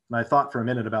fence. And I thought for a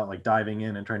minute about like diving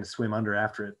in and trying to swim under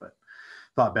after it, but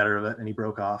thought better of it, and he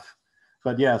broke off.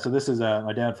 But yeah, so this is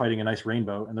my dad fighting a nice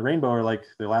rainbow. And the rainbow are like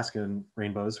the Alaskan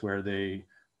rainbows where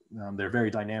they're very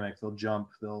dynamic. They'll jump,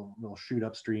 they'll shoot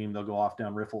upstream, they'll go off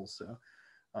down riffles. So,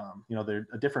 you know, they're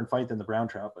a different fight than the brown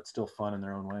trout, but still fun in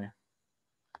their own way.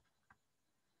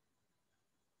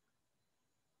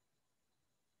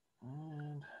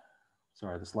 And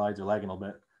sorry, the slides are lagging a little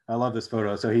bit. I love this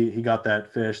photo. So he got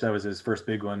that fish. That was his first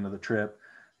big one of the trip.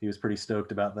 He was pretty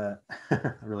stoked about that.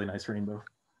 A really nice rainbow.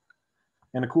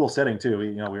 And a cool setting too.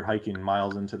 We were hiking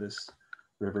miles into this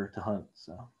river to hunt.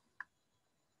 So,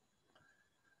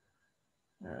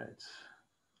 all right.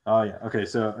 Oh yeah. Okay.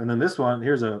 So, and then this one,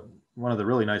 here's one of the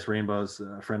really nice rainbows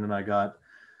a friend and I got.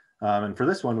 And for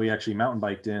this one, we actually mountain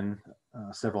biked in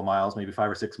several miles, maybe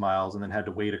 5 or 6 miles, and then had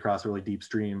to wade across a really deep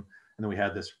stream. And then we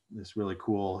had this really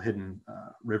cool hidden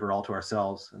river all to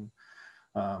ourselves. And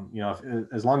you know,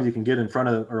 as long as you can get in front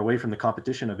of or away from the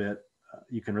competition a bit,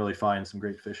 you can really find some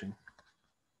great fishing.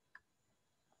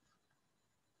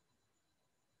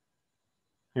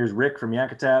 Here's Rick from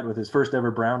Yakutat with his first ever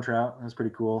brown trout. That's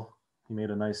pretty cool. He made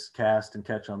a nice cast and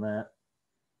catch on that.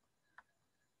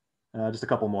 Just a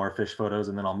couple more fish photos,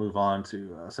 and then I'll move on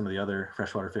to some of the other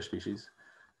freshwater fish species.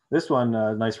 This one,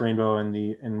 nice rainbow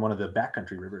in one of the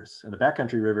backcountry rivers. And the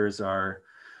backcountry rivers are,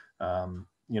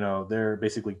 you know, they're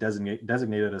basically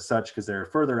designated as such because they're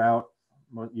further out.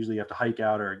 Usually you have to hike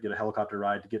out or get a helicopter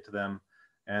ride to get to them.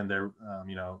 And they're,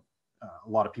 you know, a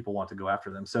lot of people want to go after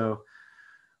them. So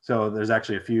there's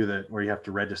actually a few where you have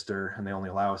to register, and they only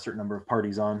allow a certain number of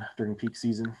parties on during peak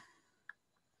season.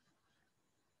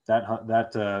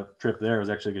 That trip there was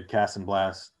actually a good cast and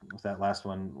blast with that last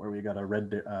one where we got a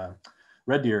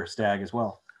red deer stag as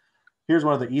well. Here's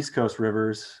one of the East Coast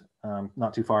rivers,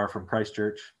 not too far from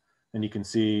Christchurch, and you can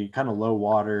see kind of low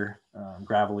water,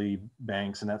 gravelly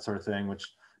banks and that sort of thing, which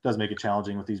does make it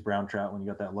challenging with these brown trout. When you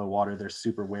got that low water, they're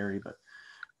super wary, but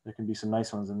there can be some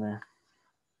nice ones in there.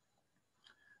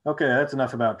 Okay, that's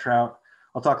enough about trout.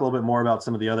 I'll talk a little bit more about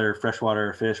some of the other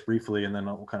freshwater fish briefly, and then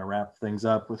we'll kind of wrap things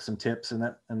up with some tips and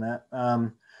that.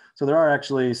 So there are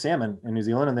actually salmon in New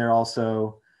Zealand, and they're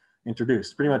also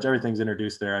introduced. Pretty much everything's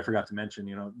introduced there. I forgot to mention,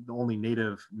 you know, the only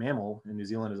native mammal in New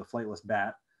Zealand is a flightless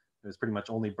bat. There's pretty much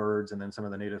only birds and then some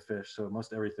of the native fish. So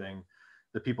most everything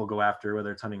that people go after,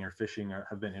 whether it's hunting or fishing,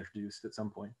 have been introduced at some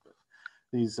point. But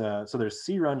these, so there's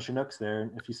sea run Chinooks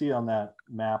there. If you see on that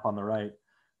map on the right,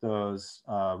 those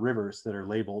rivers that are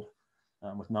labeled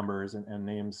with numbers and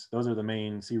names. Those are the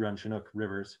main sea run Chinook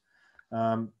rivers.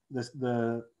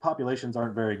 The populations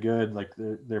aren't very good. Like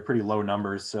they're pretty low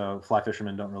numbers, so fly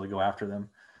fishermen don't really go after them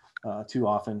too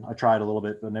often. I tried a little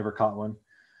bit, but never caught one.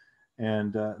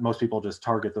 And most people just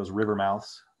target those river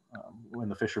mouths when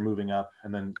the fish are moving up,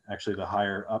 and then actually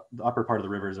the upper part of the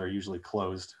rivers are usually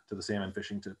closed to the salmon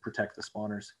fishing to protect the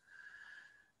spawners.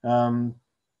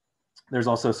 There's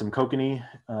also some kokanee.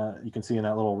 You can see in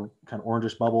that little kind of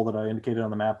orangish bubble that I indicated on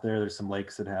the map there, there's some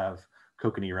lakes that have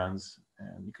kokanee runs,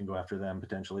 and you can go after them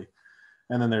potentially.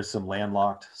 And then there's some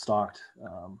landlocked, stocked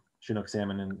Chinook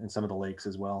salmon in some of the lakes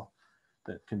as well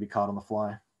that can be caught on the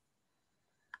fly.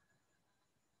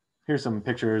 Here's some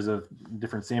pictures of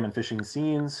different salmon fishing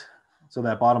scenes. So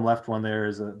that bottom left one there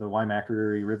is the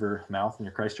Waimakere River mouth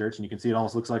near Christchurch, and you can see it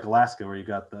almost looks like Alaska, where you've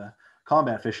got the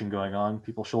combat fishing going on,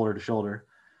 people shoulder to shoulder.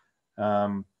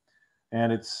 And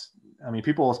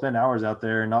people will spend hours out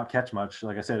there and not catch much.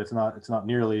 Like I said, it's not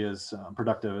nearly as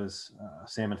productive as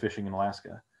salmon fishing in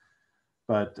Alaska,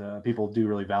 but people do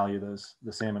really value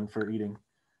the salmon for eating.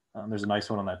 There's a nice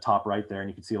one on that top right there, and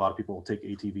you can see a lot of people take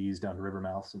ATVs down to river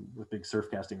mouths and with big surf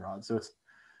casting rods. So it's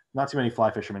not too many fly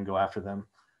fishermen go after them.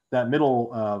 That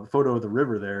middle photo of the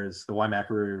river there is the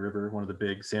Waimakere River, one of the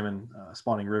big salmon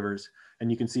spawning rivers.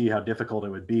 And you can see how difficult it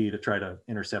would be to try to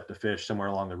intercept a fish somewhere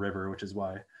along the river, which is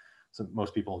why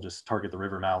most people just target the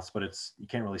river mouths, but you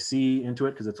can't really see into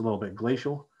it because it's a little bit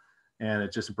glacial and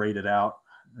it's just braided out.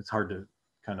 It's hard to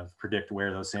kind of predict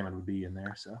where those salmon would be in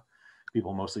there. So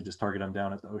people mostly just target them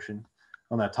down at the ocean.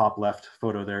 On that top left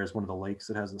photo there is one of the lakes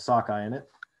that has the sockeye in it.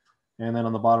 And then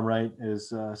on the bottom right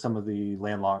is some of the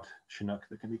landlocked Chinook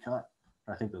that can be caught.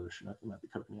 I think those are Chinook, they might be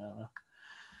kokanee,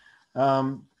 I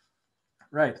don't know.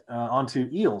 Onto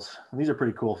eels. And these are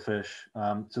pretty cool fish.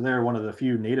 So they're one of the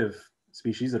few native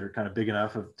species that are kind of big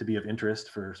enough to be of interest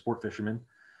for sport fishermen.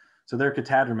 So they're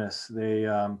catadromous. They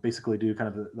basically do kind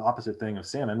of the opposite thing of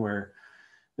salmon, where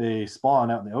they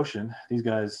spawn out in the ocean. These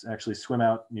guys actually swim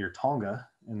out near Tonga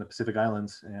in the Pacific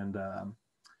Islands, and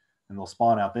they'll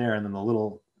spawn out there, and then the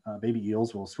little baby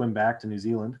eels will swim back to New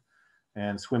Zealand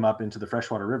and swim up into the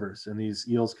freshwater rivers. And these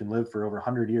eels can live for over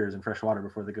 100 years in freshwater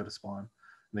before they go to spawn.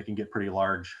 And they can get pretty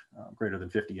large, greater than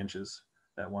 50 inches.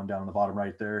 That one down on the bottom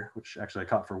right there, which actually I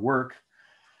caught for work,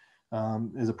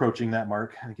 is approaching that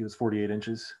mark. I think it was 48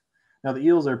 inches. Now the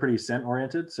eels are pretty scent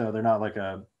oriented, so they're not like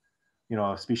a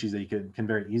species that you can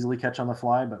very easily catch on the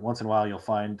fly, but once in a while you'll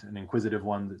find an inquisitive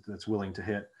one that's willing to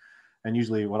hit. And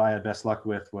usually what I had best luck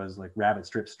with was like rabbit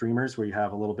strip streamers, where you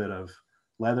have a little bit of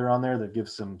leather on there that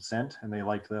gives some scent, and they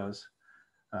like those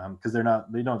because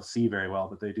they don't see very well,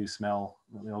 but they do smell.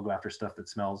 They'll go after stuff that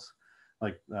smells.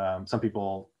 Like some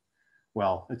people,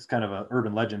 well, it's kind of an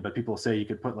urban legend, but people say you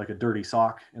could put like a dirty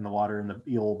sock in the water and the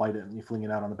eel will bite it and you fling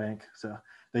it out on the bank. So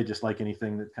they just like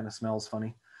anything that kind of smells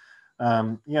funny.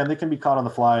 And they can be caught on the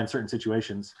fly in certain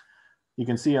situations. You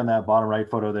can see on that bottom right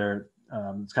photo there,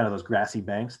 it's kind of those grassy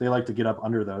banks. They like to get up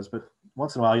under those, but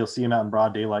once in a while you'll see them out in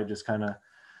broad daylight, just kind of,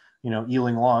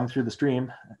 eeling along through the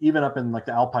stream. Even up in like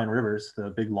the alpine rivers,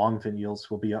 the big longfin eels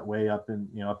will be way up in,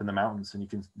 up in the mountains,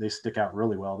 and they stick out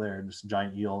really well there. Just a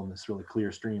giant eel in this really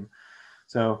clear stream.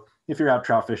 So if you're out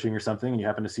trout fishing or something and you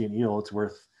happen to see an eel, it's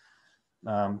worth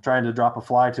trying to drop a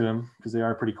fly to them, because they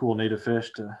are pretty cool native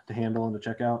fish to handle and to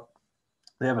check out.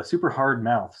 They have a super hard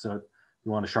mouth, so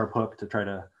you want a sharp hook to try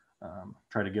to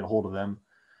get a hold of them.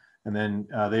 And then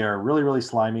they are really, really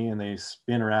slimy, and they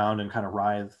spin around and kind of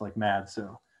writhe like mad. So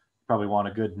you probably want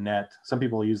a good net. Some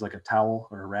people use like a towel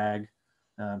or a rag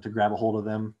to grab a hold of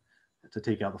them to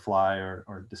take out the fly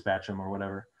or dispatch them or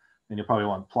whatever. And you'll probably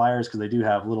want pliers, because they do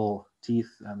have little teeth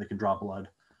and they can draw blood.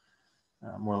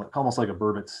 Almost like a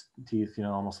burbot's teeth,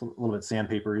 almost a little bit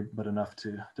sandpapery, but enough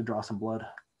to draw some blood.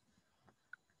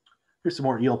 Here's some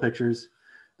more eel pictures.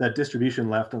 That distribution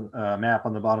map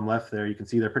on the bottom left there, you can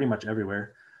see they're pretty much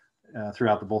everywhere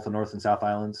throughout both the North and South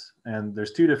Islands. And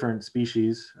there's two different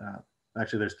species.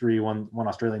 Actually, there's three, one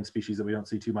Australian species that we don't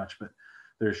see too much, but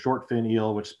there's short fin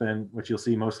eel, which you'll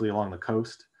see mostly along the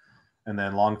coast, and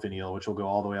then long fin eel, which will go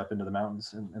all the way up into the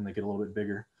mountains, and they get a little bit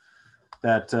bigger.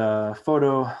 That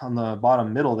photo on the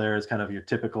bottom middle there is kind of your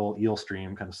typical eel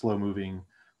stream, kind of slow moving,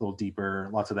 a little deeper,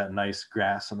 lots of that nice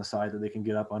grass on the side that they can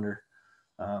get up under.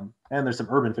 And there's some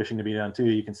urban fishing to be done too.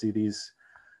 You can see these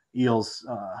eels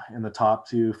in the top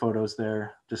two photos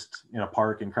there, just in a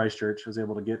park in Christchurch. I was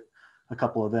able to get a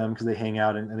couple of them because they hang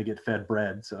out and they get fed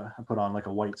bread. So I put on like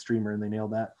a white streamer and they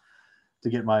nailed that to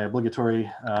get my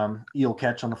obligatory eel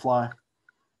catch on the fly.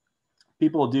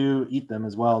 People do eat them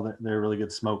as well. They're really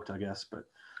good smoked, I guess, but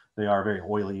they are very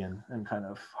oily and kind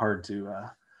of hard to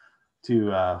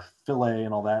fillet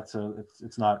and all that. So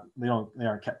it's not, they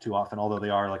aren't kept too often, although they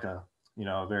are like a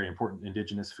very important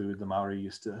indigenous food. The Maori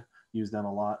used to use them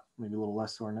a lot, maybe a little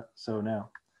less so now.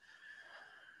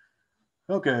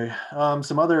 Okay,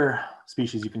 some other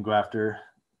species you can go after.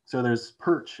 So there's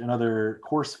perch and other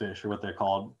coarse fish, or what they're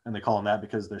called, and they call them that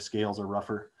because their scales are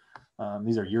rougher.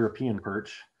 These are European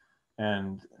perch,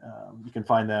 and you can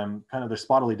find them they're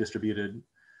spottily distributed,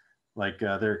 like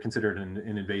they're considered an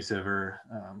invasive or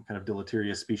kind of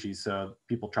deleterious species. So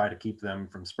people try to keep them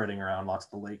from spreading around lots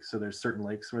of the lakes. So there's certain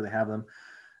lakes where they have them,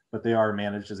 but they are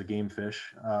managed as a game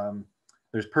fish.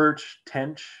 There's perch,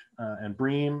 tench, and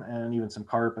bream, and even some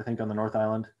carp, I think, on the North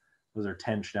Island. Those are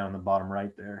tench down in the bottom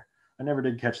right there. I never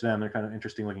did catch them. They're kind of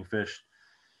interesting looking fish.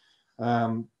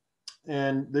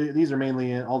 These are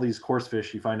mainly all these coarse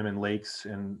fish. You find them in lakes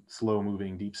and slow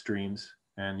moving deep streams.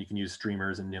 And you can use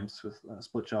streamers and nymphs with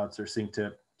split shots or sink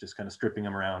tip, just kind of stripping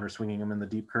them around or swinging them in the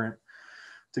deep current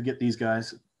to get these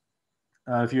guys.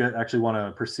 If you actually want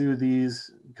to pursue these,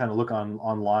 kind of look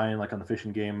online, like on the Fish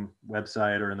and Game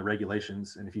website or in the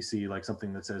regulations. And if you see like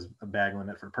something that says a bag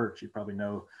limit for perch, you probably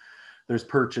know there's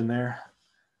perch in there.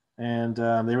 And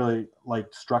they really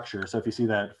like structure. So if you see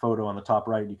that photo on the top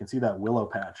right, you can see that willow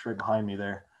patch right behind me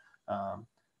there.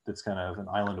 That's kind of an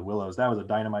island of willows. That was a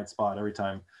dynamite spot. Every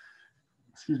time,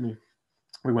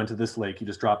 we went to this lake, you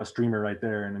just drop a streamer right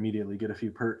there and immediately get a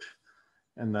few perch.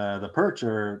 And the perch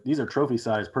these are trophy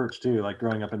sized perch too. Like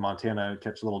growing up in Montana, I would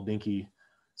catch little dinky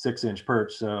 6-inch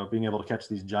perch. So being able to catch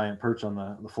these giant perch on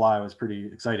the fly was pretty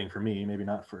exciting for me. Maybe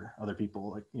not for other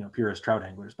people, like purist trout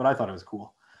anglers, but I thought it was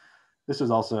cool. This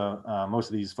was also most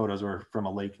of these photos were from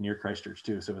a lake near Christchurch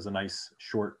too, so it was a nice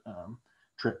short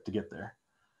trip to get there.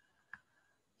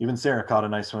 Even Sarah caught a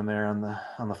nice one there on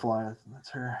the fly. That's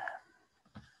her.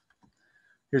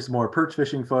 Here's some more perch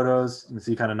fishing photos. You can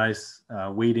see kind of nice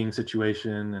wading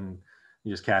situation, and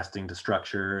you're just casting to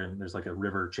structure, and there's like a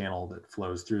river channel that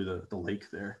flows through the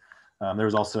lake there. There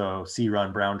was also sea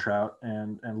run brown trout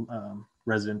and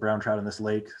resident brown trout in this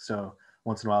lake, so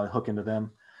once in a while I hook into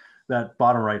them. That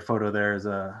bottom right photo there is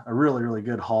a really, really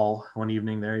good haul one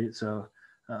evening there. So,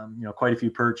 quite a few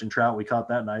perch and trout we caught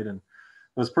that night. And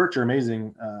those perch are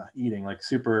amazing eating, like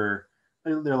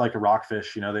they're like a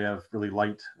rockfish. They have really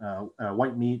light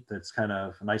white meat that's kind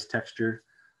of a nice texture.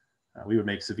 We would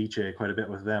make ceviche quite a bit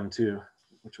with them too,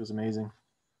 which was amazing.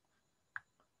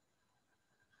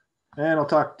 And I'll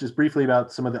talk just briefly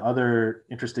about some of the other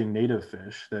interesting native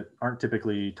fish that aren't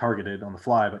typically targeted on the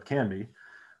fly, but can be.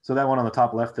 So that one on the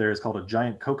top left there is called a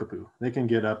giant kokapu. They can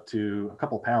get up to a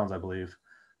couple pounds, I believe,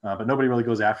 but nobody really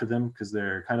goes after them because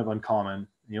they're kind of uncommon.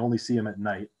 You only see them at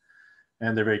night,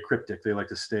 and they're very cryptic. They like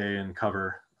to stay in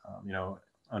cover,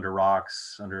 under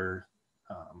rocks, under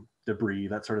debris,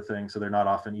 that sort of thing. So they're not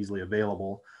often easily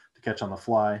available to catch on the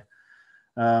fly.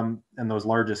 And those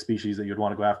largest species that you'd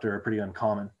want to go after are pretty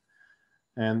uncommon.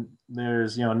 And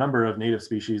there's a number of native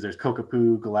species. There's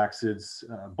kokapu, galaxids,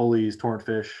 bullies,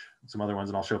 torrentfish, some other ones,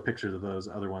 and I'll show pictures of those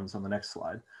other ones on the next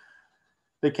slide.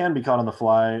 They can be caught on the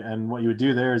fly, and what you would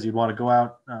do there is you'd want to go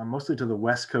out mostly to the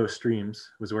west coast streams,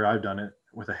 was where I've done it,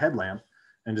 with a headlamp,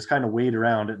 and just kind of wade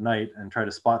around at night and try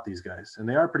to spot these guys. And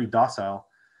they are pretty docile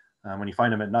when you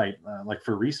find them at night. Like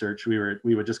for research,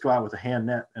 we would just go out with a hand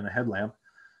net and a headlamp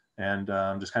and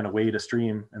just kind of wade a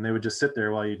stream, and they would just sit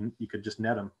there while you could just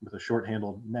net them with a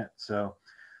short-handled net. So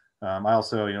I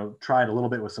also, tried a little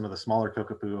bit with some of the smaller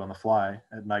kokapu on the fly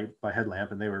at night by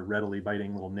headlamp, and they were readily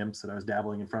biting little nymphs that I was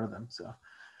dabbling in front of them. So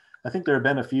I think there have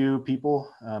been a few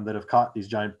people that have caught these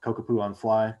giant kokapu on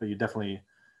fly, but you definitely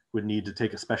would need to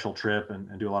take a special trip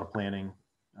and do a lot of planning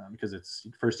because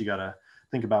first you got to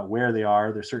think about where they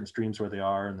are. There's certain streams where they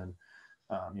are, and then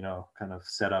kind of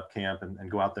set up camp and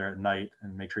go out there at night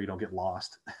and make sure you don't get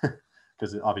lost.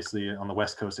 Because obviously on the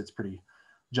West Coast, it's pretty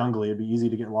jungly. It'd be easy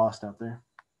to get lost out there.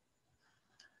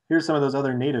 Here's some of those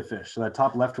other native fish. So that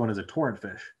top left one is a torrent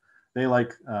fish. They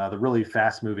like the really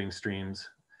fast moving streams.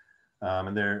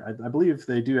 And I believe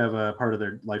they do have a part of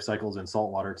their life cycles in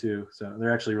saltwater too. So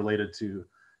they're actually related to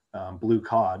blue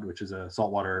cod, which is a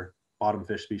saltwater bottom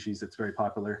fish species that's very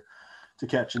popular to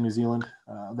catch in New Zealand.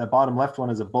 That bottom left one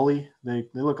is a bully. They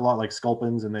look a lot like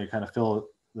sculpins, and they kind of fill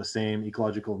the same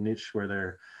ecological niche where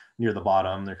they're near the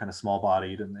bottom. They're kind of small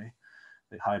bodied, and they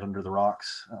hide under the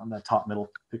rocks. That top middle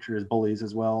picture is bullies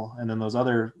as well. And then those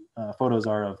other photos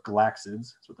are of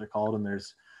galaxids, that's what they're called. And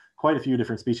there's quite a few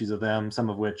different species of them, some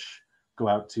of which go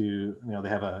out to, they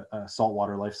have a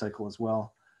saltwater life cycle as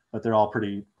well, but they're all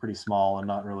pretty small and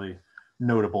not really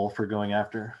notable for going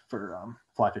after for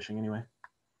fly fishing anyway.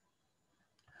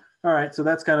 All right, so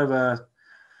that's kind of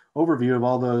overview of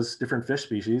all those different fish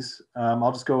species.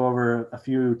 I'll just go over a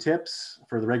few tips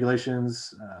for the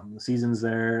regulations, the seasons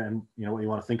there, and what you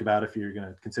want to think about if you're going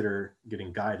to consider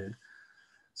getting guided.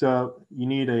 So you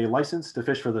need a license to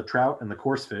fish for the trout and the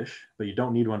coarse fish, but you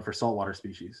don't need one for saltwater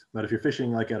species. But if you're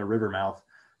fishing like at a river mouth,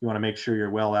 you want to make sure you're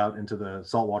well out into the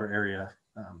saltwater area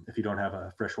if you don't have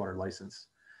a freshwater license.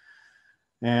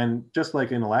 And just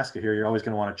like in Alaska here, you're always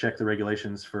going to want to check the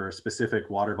regulations for specific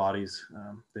water bodies.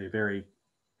 They vary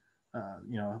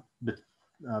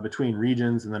between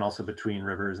regions and then also between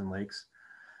rivers and lakes.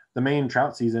 The main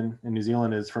trout season in New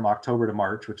Zealand is from October to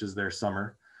March, which is their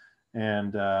summer.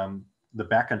 And the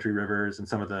backcountry rivers and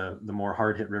some of the more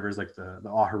hard hit rivers like the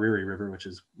Ahuriri River, which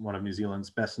is one of New Zealand's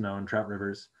best known trout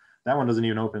rivers, that one doesn't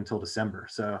even open until December.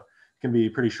 So it can be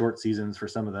pretty short seasons for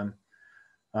some of them.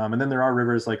 And then there are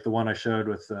rivers like the one I showed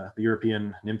with the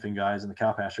European nymphing guys in the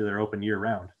cow pasture. They're open year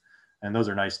round. And those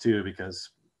are nice too, because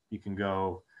you can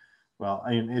go, well,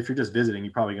 I mean, if you're just visiting,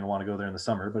 you're probably going to want to go there in the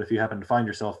summer. But if you happen to find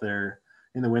yourself there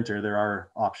in the winter, there are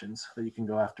options that you can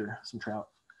go after some trout.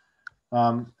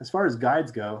 As far as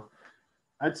guides go,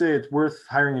 I'd say it's worth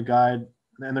hiring a guide.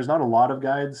 And there's not a lot of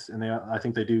guides, and I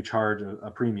think they do charge a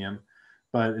premium.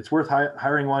 But it's worth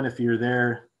hiring one if you're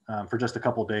there for just a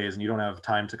couple of days and you don't have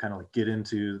time to kind of like get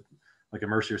into, like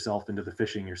immerse yourself into the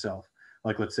fishing yourself.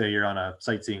 Like let's say you're on a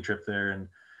sightseeing trip there and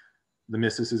the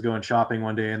missus is going shopping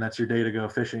one day and that's your day to go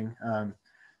fishing.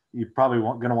 You're probably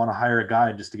going to want to hire a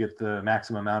guide just to get the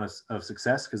maximum amount of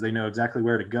success, because they know exactly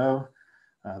where to go.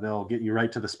 They'll get you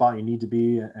right to the spot you need to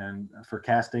be and for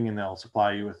casting, and they'll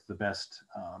supply you with the best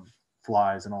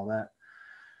flies and all that.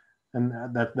 And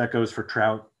that goes for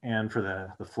trout and for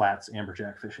the flats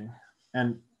amberjack fishing.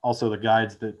 And also the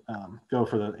guides that go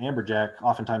for the amberjack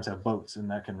oftentimes have boats,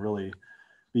 and that can really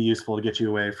be useful to get you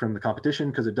away from the competition,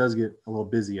 because it does get a little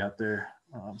busy out there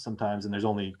sometimes, and there's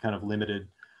only kind of limited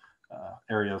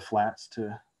area of flats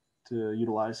to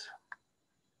utilize.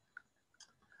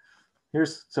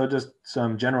 So just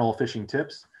some general fishing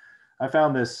tips. I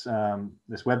found this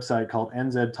website called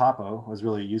NZ Topo was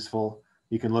really useful.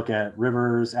 You can look at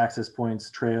rivers, access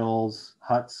points, trails,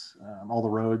 huts, all the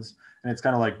roads. And it's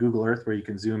kind of like Google Earth, where you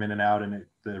can zoom in and out, and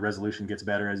the resolution gets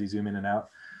better as you zoom in and out.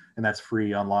 And that's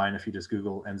free online if you just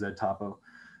Google NZ Topo.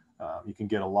 You can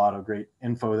get a lot of great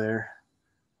info there.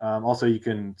 Also, you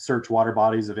can search water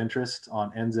bodies of interest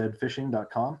on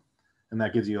nzfishing.com. And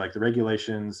that gives you like the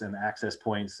regulations and the access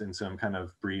points and some kind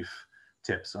of brief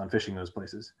tips on fishing those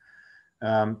places.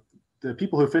 The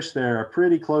people who fish there are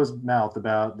pretty closed-mouthed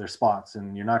about their spots,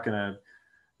 and you're not going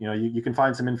to, you can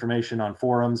find some information on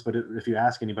forums, but if you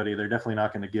ask anybody, they're definitely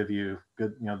not going to give you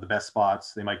good, the best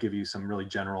spots. They might give you some really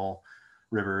general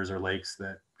rivers or lakes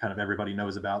that kind of everybody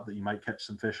knows about that you might catch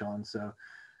some fish on. So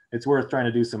it's worth trying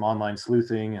to do some online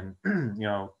sleuthing and,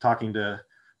 talking to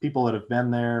people that have been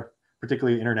there,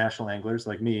 particularly international anglers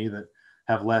like me that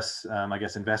have less,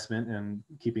 investment in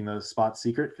keeping those spots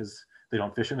secret, because they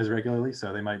don't fish them as regularly.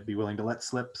 So they might be willing to let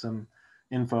slip some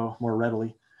info more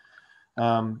readily.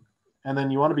 And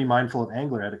then you want to be mindful of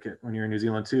angler etiquette when you're in New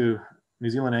Zealand too. New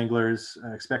Zealand anglers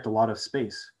expect a lot of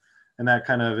space, and that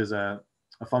kind of is a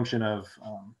function of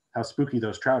how spooky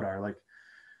those trout are. Like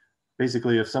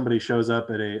basically, if somebody shows up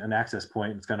at an access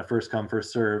point, it's kind of first come,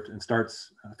 first served, and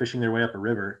starts fishing their way up a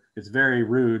river, it's very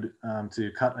rude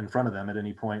to cut in front of them at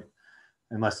any point,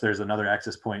 unless there's another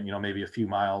access point, maybe at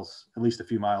least a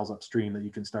few miles upstream that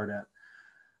you can start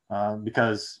at.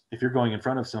 Because if you're going in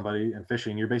front of somebody and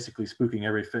fishing, you're basically spooking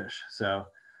every fish. So,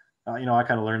 I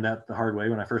kind of learned that the hard way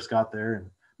when I first got there and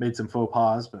made some faux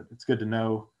pas, but it's good to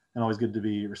know and always good to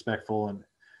be respectful. And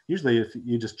usually if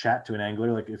you just chat to an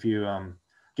angler, like if you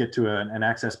get to an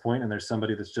access point and there's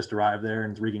somebody that's just arrived there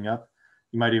and is rigging up,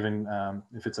 you might even,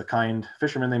 if it's a kind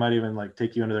fisherman, they might even like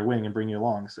take you under their wing and bring you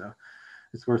along. So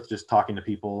it's worth just talking to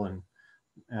people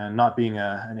and not being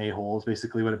an a-hole is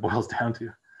basically what it boils down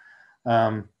to.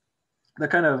 That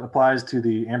kind of applies to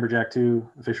the amberjack too,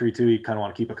 the fishery too. You kind of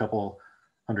want to keep a couple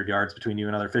 100 yards between you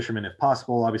and other fishermen if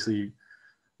possible. Obviously,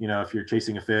 if you're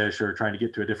chasing a fish or trying to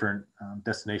get to a different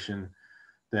destination,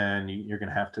 then you're going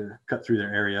to have to cut through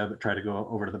their area, but try to go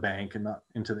over to the bank and not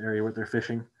into the area where they're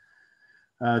fishing.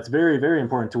 It's very, very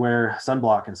important to wear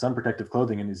sunblock and sun protective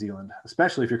clothing in New Zealand,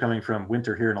 especially if you're coming from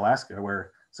winter here in Alaska,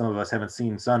 where some of us haven't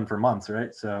seen sun for months,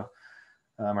 right? So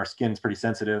our skin's pretty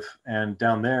sensitive. And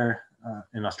down there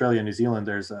in Australia and New Zealand,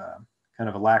 there's kind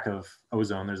of a lack of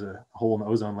ozone. There's a hole in the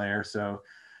ozone layer. So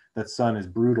that sun is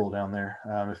brutal down there.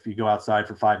 If you go outside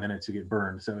for 5 minutes, you get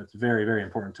burned. So it's very, very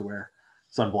important to wear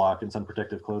sunblock and sun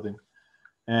protective clothing.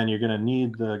 And you're going to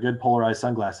need the good polarized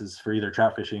sunglasses for either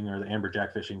trout fishing or the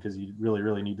amberjack fishing, because you really,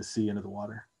 really need to see into the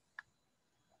water.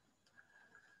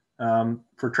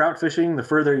 For trout fishing, the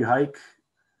further you hike,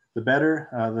 the better.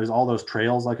 There's all those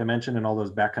trails, like I mentioned, and all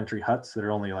those backcountry huts that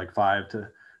are only like $5 to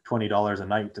 $20 a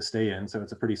night to stay in. So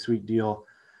it's a pretty sweet deal.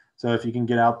 So if you can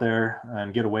get out there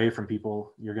and get away from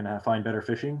people, you're going to find better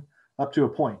fishing up to a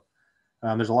point.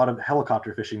 There's a lot of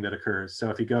helicopter fishing that occurs. So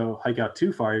if you go hike out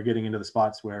too far, you're getting into the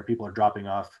spots where people are dropping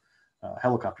off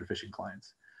helicopter fishing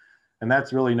clients. And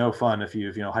that's really no fun if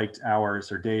you've hiked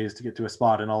hours or days to get to a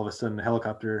spot and all of a sudden a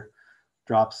helicopter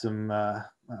drops some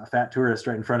fat tourist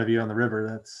right in front of you on the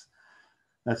river.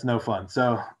 That's no fun.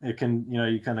 So it can,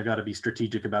 you kind of got to be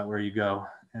strategic about where you go.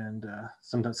 And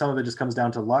sometimes some of it just comes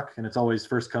down to luck, and it's always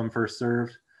first come, first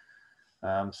served.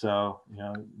 So,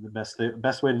 the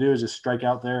best way to do is just strike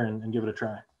out there and give it a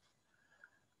try.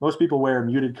 Most people wear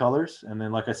muted colors. And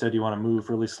then, like I said, you want to move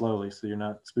really slowly so you're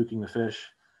not spooking the fish.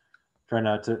 Try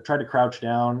to crouch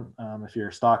down. If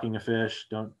you're stalking a fish,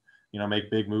 don't, make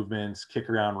big movements, kick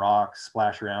around rocks,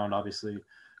 splash around, obviously.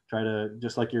 Try to,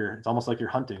 it's almost like you're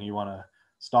hunting. You want to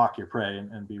stalk your prey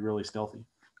and be really stealthy.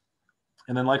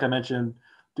 And then, like I mentioned,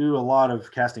 do a lot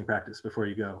of casting practice before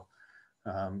you go.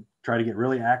 Try to get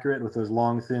really accurate with those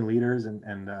long, thin leaders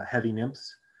and heavy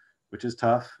nymphs, which is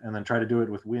tough. And then try to do it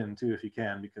with wind too, if you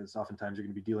can, because oftentimes you're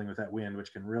going to be dealing with that wind,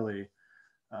 which can really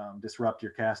disrupt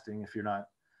your casting if you're not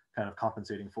kind of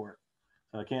compensating for it.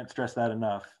 So I can't stress that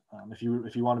enough. If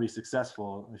you want to be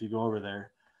successful, if you go over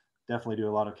there, definitely do a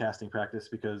lot of casting practice,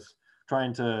 because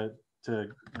trying to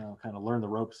kind of learn the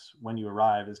ropes when you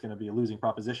arrive is going to be a losing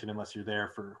proposition unless you're there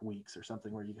for weeks or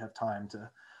something where you have time to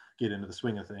get into the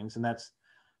swing of things. And that's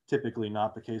typically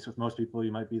not the case with most people.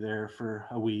 You might be there for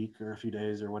a week or a few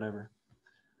days or whatever.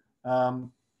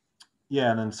 And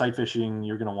then sight fishing,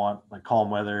 you're going to want like calm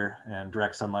weather and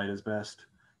direct sunlight is best,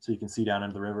 so you can see down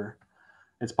into the river.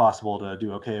 It's possible to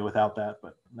do okay without that,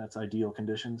 but that's ideal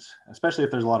conditions, especially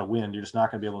if there's a lot of wind. You're just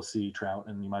not going to be able to see trout,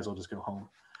 and you might as well just go home.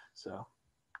 So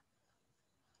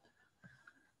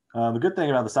the good thing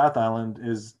about the South Island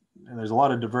is there's a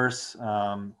lot of diverse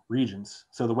regions.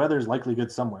 So the weather is likely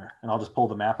good somewhere. And I'll just pull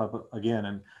the map up again.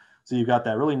 And so you've got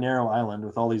that really narrow island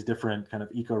with all these different kind of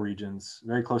ecoregions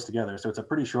very close together. So it's a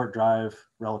pretty short drive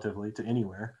relatively to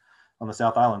anywhere on the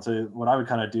South Island. So what I would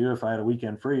kind of do if I had a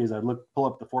weekend free is I'd pull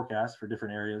up the forecast for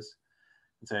different areas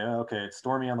and say, oh, okay, it's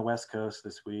stormy on the West Coast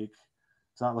this week.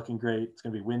 It's not looking great. It's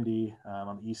going to be windy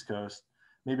on the East Coast.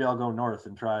 Maybe I'll go north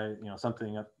and try,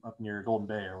 something up near Golden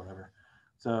Bay or whatever.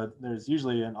 So there's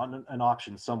usually an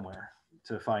option somewhere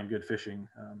to find good fishing,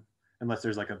 unless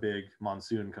there's like a big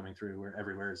monsoon coming through where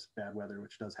everywhere is bad weather,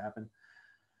 which does happen.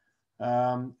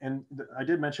 I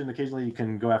did mention occasionally you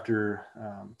can go after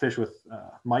fish with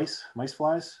mice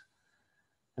flies.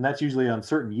 And that's usually on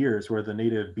certain years where the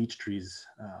native beech trees,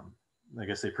 I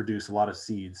guess they produce a lot of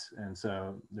seeds. And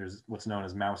so there's what's known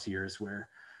as mouse years, where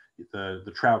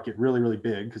the trout get really, really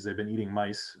big because they've been eating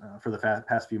mice for the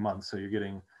past few months. So you're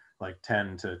getting like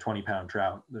 10 to 20 pound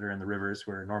trout that are in the rivers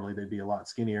where normally they'd be a lot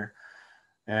skinnier.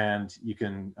 And you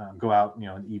can go out, in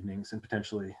the evenings and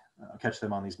potentially catch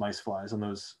them on these mice flies on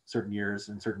those certain years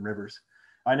in certain rivers.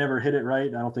 I never hit it right.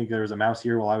 I don't think there was a mouse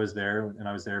year while I was there, and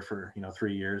I was there for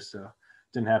 3 years, so it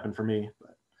didn't happen for me.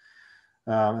 But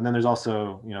and then there's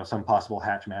also some possible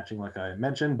hatch matching, like I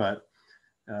mentioned, but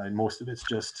most of it's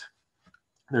just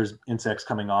there's insects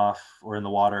coming off or in the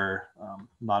water,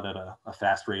 not at a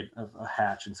fast rate of a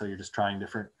hatch, and so you're just trying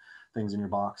different things in your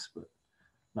box, but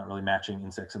not really matching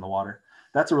insects in the water.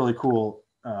 That's a really cool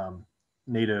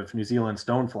native New Zealand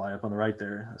stonefly up on the right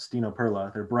there,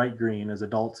 Stenoperla. They're bright green as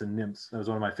adults and nymphs. That was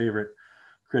one of my favorite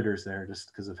critters there,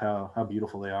 just because of how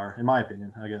beautiful they are, in my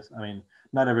opinion, I guess. I mean,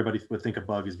 not everybody would think a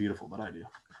bug is beautiful, but I do.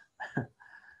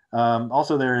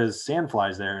 Also, there is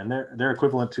sandflies there, and they're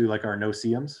equivalent to like our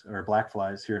no-see-ums or black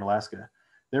flies here in Alaska.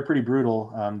 They're pretty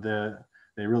brutal.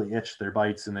 They really itch their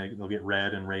bites, and they'll get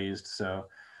red and raised. So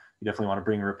you definitely want to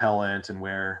bring repellent and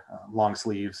wear long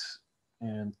sleeves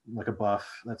and like a buff,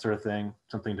 that sort of thing,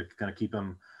 something to kind of keep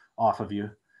them off of you.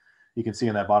 You can see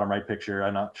in that bottom right picture,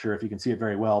 I'm not sure if you can see it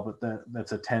very well, but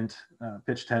that's a tent,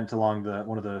 pitch tent along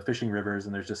one of the fishing rivers,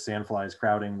 and there's just sandflies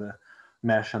crowding the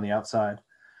mesh on the outside.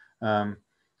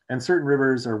 And certain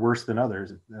rivers are worse than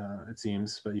others, it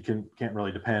seems, but you can't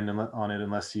really depend on it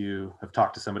unless you have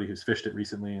talked to somebody who's fished it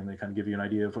recently, and they kind of give you an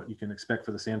idea of what you can expect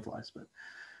for the sandflies. But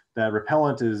that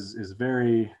repellent is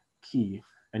very key,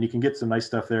 and you can get some nice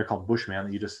stuff there called Bushman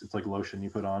that it's like lotion you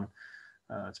put on.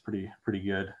 It's pretty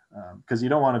good, because you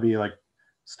don't want to be like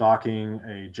stalking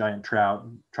a giant trout,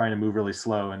 trying to move really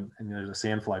slow, and there's a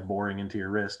sandfly boring into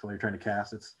your wrist while you're trying to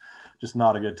cast. It's just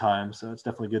not a good time. So it's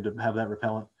definitely good to have that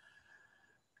repellent.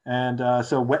 And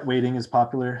so wet wading is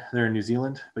popular there in New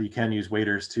Zealand, but you can use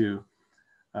waders too.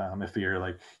 if you're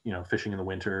like, fishing in the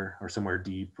winter or somewhere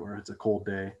deep or it's a cold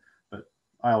day. But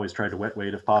I always try to wet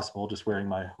wade if possible, just wearing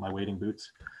my wading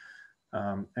boots.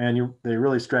 And they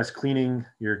really stress cleaning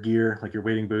your gear, like your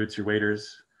wading boots, your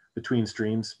waders, between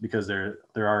streams, because there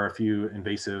are a few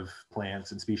invasive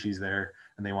plants and species there,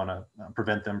 and they want to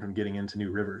prevent them from getting into new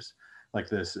rivers, like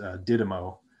this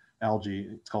Didymo algae.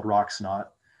 It's called rock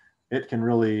snot. It can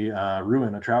really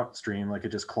ruin a trout stream, like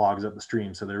it just clogs up the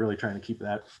stream. So they're really trying to keep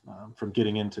that from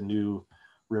getting into new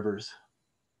rivers.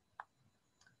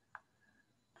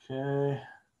 Okay.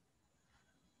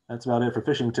 That's about it for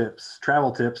fishing tips.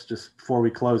 Travel tips, just before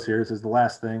we close here, this is the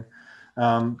last thing.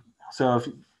 So if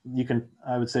you can,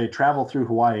 I would say travel through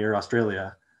Hawaii or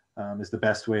Australia is the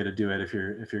best way to do it if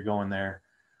you're going there.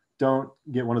 Don't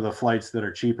get one of the flights that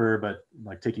are cheaper, but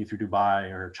like take you through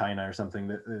Dubai or China or something.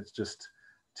 That it's just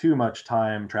too much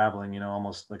time traveling,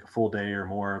 almost like a full day or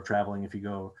more of traveling if you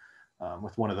go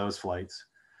with one of those flights.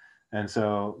 And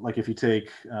so like if you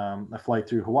take a flight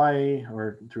through Hawaii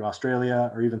or through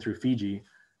Australia or even through Fiji,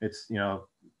 it's,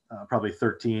 probably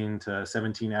 13 to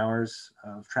 17 hours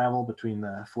of travel between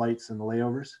the flights and the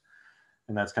layovers.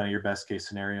 And that's kind of your best case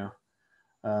scenario.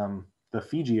 The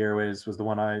Fiji Airways was the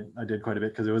one I did quite a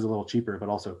bit because it was a little cheaper, but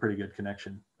also a pretty good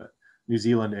connection. But New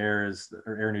Zealand Air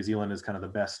Air New Zealand is kind of the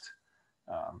best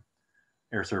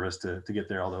air service to get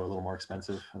there, although a little more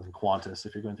expensive. And Qantas,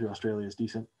 if you're going through Australia, is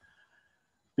decent.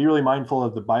 Be really mindful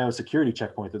of the biosecurity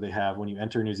checkpoint that they have when you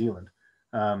enter New Zealand.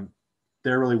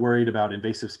 They're really worried about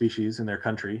invasive species in their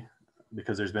country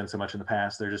because there's been so much in the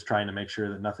past. They're just trying to make sure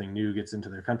that nothing new gets into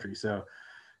their country. So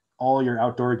all your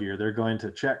outdoor gear, they're going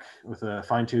to check with a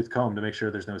fine-tooth comb to make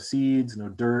sure there's no seeds, no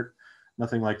dirt,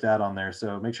 nothing like that on there.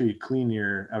 So make sure you clean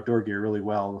your outdoor gear really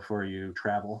well before you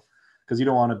travel, because you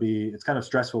don't want to be, it's kind of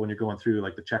stressful when you're going through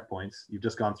like the checkpoints. You've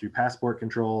just gone through passport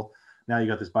control. Now you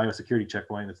got this biosecurity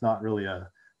checkpoint. It's not really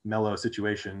a mellow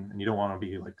situation, and you don't want to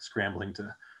be like scrambling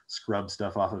to scrub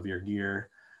stuff off of your gear,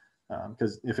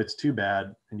 because if it's too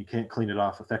bad and you can't clean it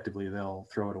off effectively, they'll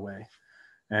throw it away.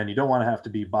 And you don't want to have to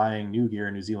be buying new gear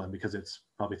in New Zealand because it's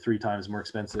probably 3 times more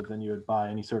expensive than you would buy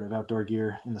any sort of outdoor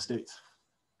gear in the States.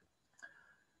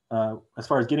 As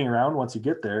far as getting around, once you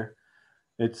get there,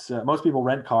 it's most people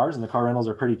rent cars, and the car rentals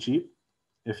are pretty cheap.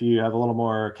 If you have a little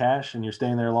more cash and you're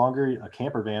staying there longer, a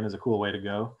camper van is a cool way to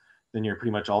go. Then you're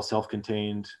pretty much all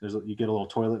self-contained. You get a little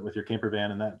toilet with your camper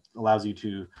van, and that allows you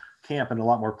to camp in a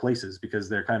lot more places, because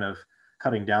they're kind of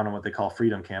cutting down on what they call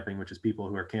freedom camping, which is people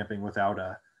who are camping without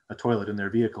a toilet in their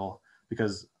vehicle,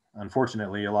 because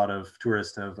unfortunately a lot of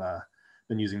tourists have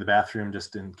been using the bathroom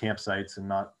just in campsites and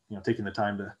not taking the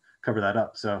time to cover that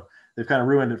up. So they've kind of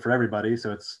ruined it for everybody.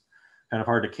 So it's kind of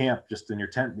hard to camp just in your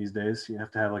tent these days. You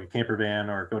have to have like a camper van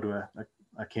or go to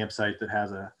a campsite that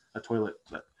has a toilet.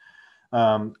 But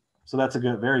so that's a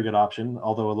very good option,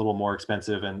 although a little more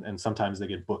expensive, and sometimes they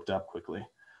get booked up quickly.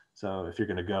 So if you're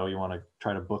going to go, you want to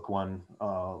try to book one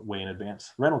way in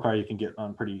advance. Rental car you can get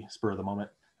on pretty spur of the moment,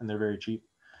 and they're very cheap.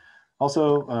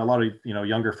 Also, a lot of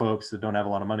younger folks that don't have a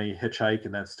lot of money hitchhike,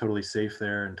 and that's totally safe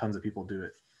there, and tons of people do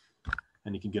it.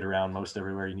 And you can get around most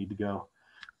everywhere you need to go.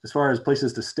 As far as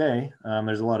places to stay,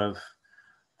 there's a lot of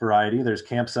variety. There's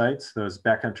campsites, those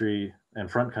backcountry and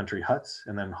front country huts,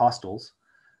 and then hostels.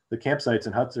 The campsites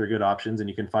and huts are good options, and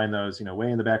you can find those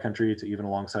way in the backcountry to even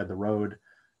alongside the road.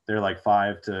 They're like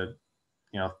 $5 to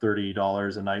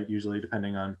 $30 a night, usually,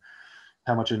 depending on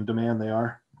how much in demand they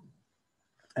are.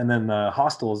 And then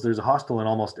hostels, there's a hostel in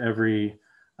almost every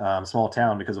small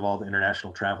town because of all the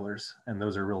international travelers. And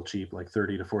those are real cheap, like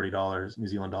 $30 to $40 New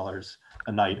Zealand dollars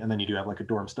a night. And then you do have like a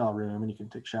dorm style room, and you can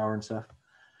take a shower and stuff.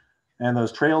 And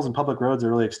those trails and public roads are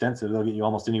really extensive. They'll get you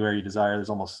almost anywhere you desire. There's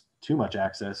almost too much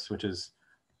access, which is,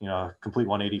 a complete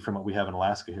 180 from what we have in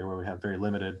Alaska here, where we have very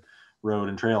limited road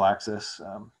and trail access.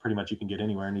 Pretty much you can get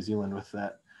anywhere in New Zealand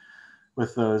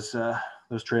with those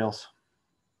trails.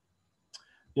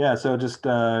 Yeah, so just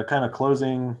kind of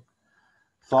closing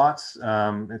thoughts.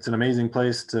 It's an amazing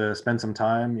place to spend some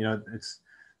time. It's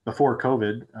before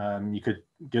COVID, you could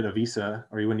get a visa,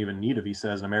 or you wouldn't even need a visa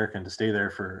as an American to stay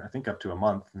there for, I think, up to a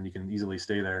month, and you can easily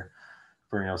stay there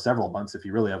for several months if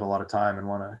you really have a lot of time and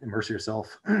want to immerse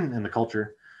yourself in the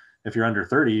culture. If you're under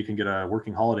 30, you can get a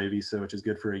working holiday visa, which is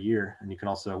good for a year, and you can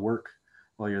also work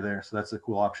while you're there. So that's a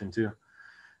cool option too.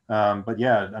 But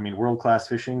yeah, I mean, world-class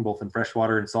fishing, both in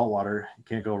freshwater and saltwater. You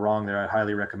can't go wrong there. I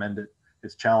highly recommend it.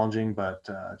 It's challenging, but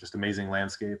just amazing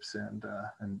landscapes and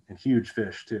huge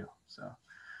fish too. So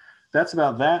that's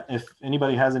about that. If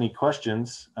anybody has any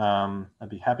questions, I'd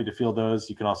be happy to field those.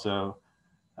 You can also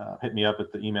hit me up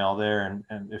at the email there.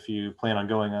 And if you plan on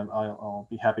going, I'll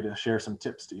be happy to share some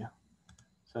tips to you.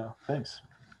 So thanks.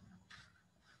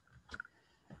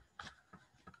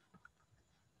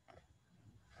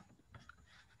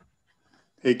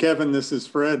 Hey, Kevin, this is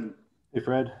Fred. Hey,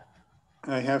 Fred.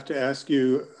 I have to ask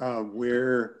you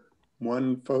where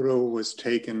one photo was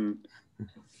taken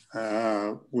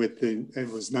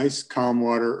it was nice calm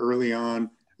water early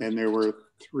on, and there were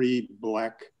 3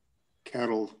 black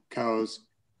cows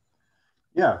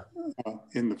Yeah.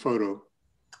 in the photo.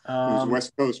 It was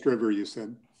West Coast River, you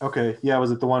said. Okay. Yeah.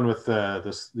 Was it the one with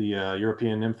the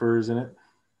European nymphers in it?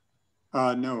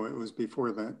 No, it was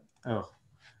before that. Oh.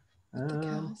 With the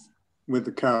cows? With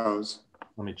the cows.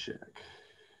 Let me check.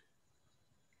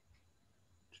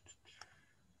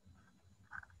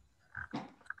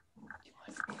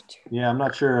 Yeah, I'm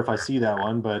not sure if I see that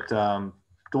one, but the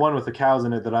one with the cows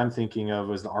in it that I'm thinking of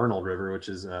was the Arnold River, which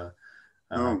is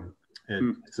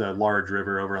it's a large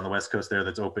river over on the West Coast there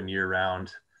that's open year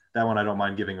round. That one I don't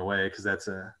mind giving away because that's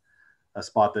a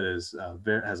spot that is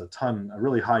has a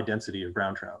really high density of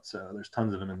brown trout. So there's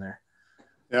tons of them in there.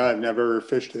 Yeah, I've never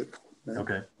fished it.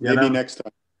 Okay. Yeah, maybe next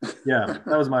time. Yeah,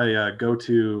 that was my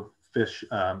go-to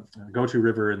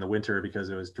river in the winter because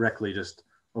it was directly just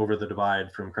over the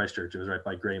divide from Christchurch. It was right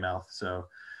by Greymouth. So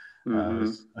it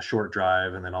was a short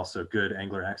drive and then also good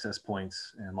angler access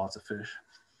points and lots of fish.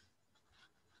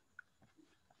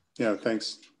 Yeah,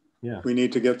 thanks. Yeah. We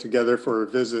need to get together for a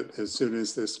visit as soon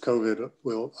as this COVID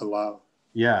will allow.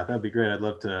 Yeah, that'd be great. I'd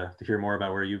love to hear more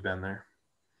about where you've been there.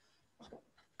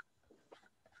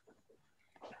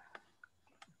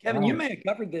 Kevin, you may have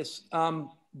covered this,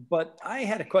 but I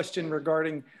had a question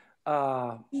regarding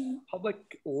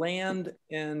public land,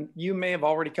 and you may have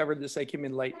already covered this. I came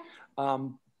in late,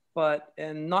 and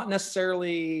not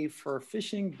necessarily for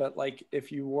fishing, but like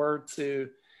if you were to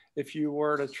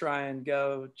try and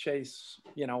go chase,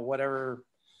 whatever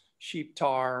sheep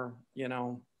tar,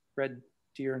 red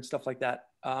deer and stuff like that.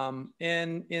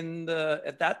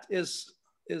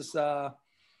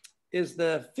 Is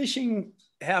the fishing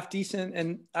half decent?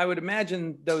 And I would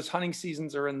imagine those hunting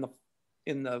seasons are in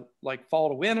the like fall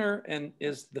to winter, and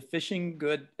is the fishing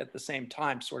good at the same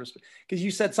time, sort of? Because you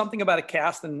said something about a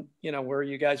cast and where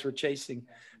you guys were chasing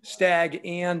stag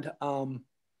and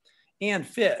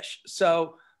fish.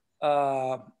 So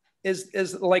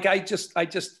is like I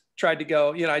just tried to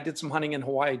go, I did some hunting in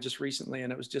Hawaii just recently,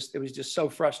 and it was just so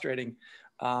frustrating.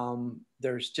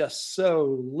 There's just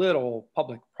so little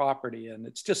public property, and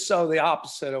it's just so the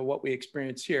opposite of what we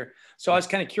experience here. So I was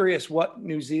kind of curious what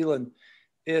New Zealand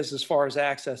is as far as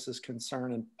access is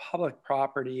concerned and public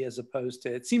property, as opposed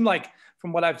to, it seemed like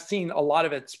from what I've seen, a lot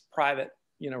of it's private,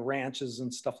 ranches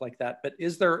and stuff like that. But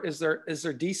is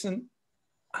there decent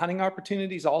hunting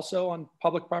opportunities also on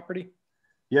public property?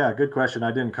 Yeah, good question.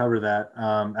 I didn't cover that.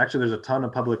 Actually, there's a ton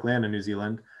of public land in New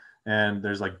Zealand, and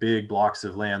there's like big blocks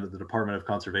of land that the Department of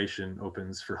Conservation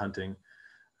opens for hunting.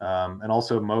 And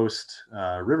also most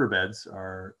riverbeds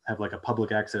have like a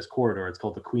public access corridor. It's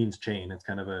called the Queen's Chain. It's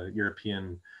kind of a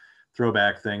European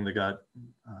throwback thing that got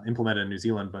implemented in New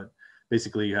Zealand, but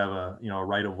basically you have a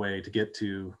right of way to get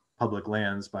to public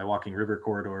lands by walking river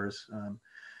corridors.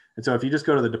 And so if you just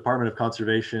go to the Department of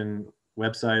Conservation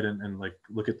website and like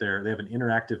look at they have an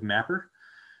interactive mapper,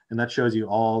 and that shows you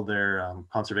all their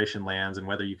conservation lands and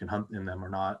whether you can hunt in them or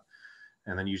not.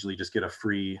 And then usually just get a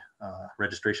free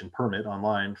registration permit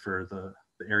online for the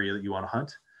area that you want to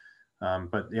hunt.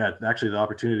 But yeah, actually the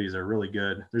opportunities are really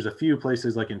good. There's a few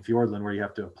places like in Fiordland where you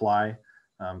have to apply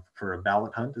for a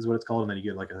ballot hunt is what it's called. And then you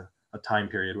get like a time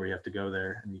period where you have to go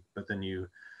there, but then you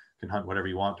can hunt whatever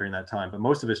you want during that time. But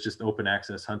most of it's just open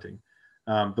access hunting.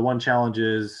 The one challenge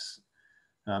is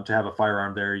to have a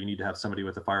firearm there, you need to have somebody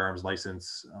with a firearms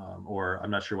license, or I'm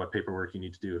not sure what paperwork you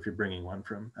need to do if you're bringing one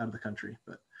from out of the country.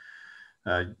 But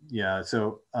yeah,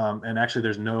 so and actually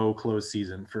there's no closed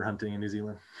season for hunting in New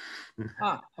Zealand.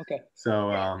 Okay.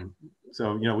 So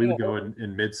we would go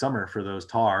in midsummer for those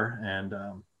tar, and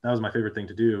that was my favorite thing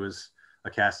to do, was a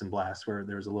cast and blast where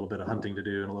there was a little bit of hunting to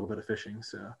do and a little bit of fishing.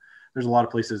 So there's a lot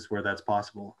of places where that's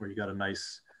possible, where you got a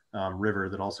nice river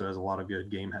that also has a lot of good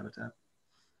game habitat.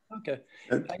 Okay.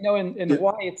 I know in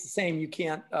Hawaii it's the same. You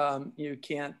can't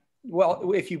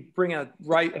well, if you bring a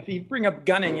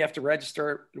gun in, you have to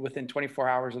register within 24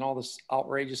 hours and all this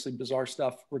outrageously bizarre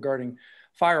stuff regarding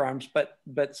firearms. But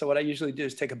so what I usually do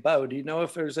is take a bow. Do you know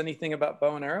if there's anything about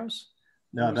bow and arrows?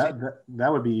 No,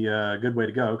 that would be a good way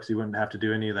to go, because you wouldn't have to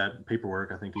do any of that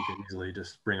paperwork. I think you could easily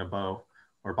just bring a bow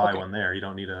or buy one there. You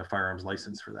don't need a firearms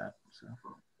license for that. So.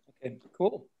 Okay,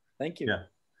 cool. Thank you.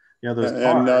 Yeah, those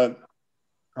tar,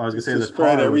 I was gonna say the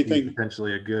tar would be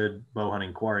potentially a good bow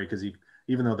hunting quarry, because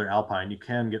even though they're alpine, you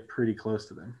can get pretty close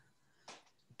to them.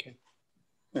 Okay.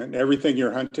 And everything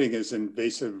you're hunting is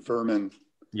invasive vermin.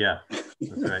 Yeah,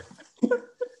 that's right.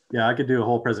 Yeah, I could do a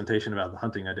whole presentation about the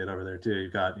hunting I did over there too.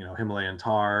 You've got, Himalayan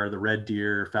tar, the red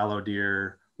deer, fallow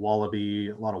deer, wallaby,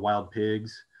 a lot of wild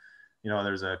pigs.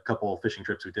 There's a couple fishing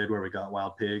trips we did where we got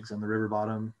wild pigs on the river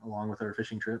bottom along with our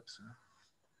fishing trips.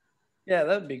 Yeah,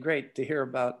 that'd be great to hear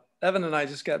about. Evan and I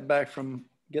just got back from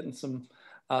getting some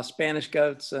Spanish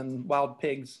goats and wild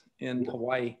pigs in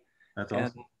Hawaii. That's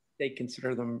awesome. And they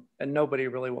consider them, and nobody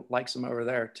really likes them over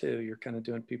there too. You're kind of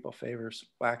doing people favors,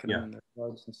 whacking them in their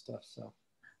roads and stuff. So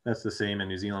that's the same in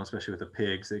New Zealand, especially with the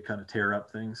pigs. They kind of tear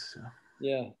up things. So.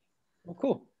 Yeah. Well,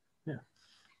 cool. Yeah.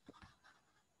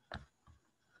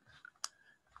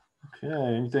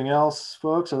 Okay. Anything else,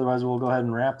 folks? Otherwise, we'll go ahead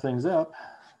and wrap things up.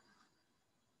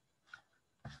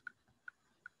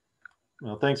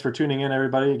 Well, thanks for tuning in,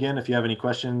 everybody. Again, if you have any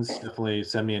questions, definitely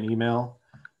send me an email.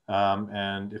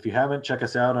 And if you haven't, check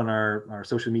us out on our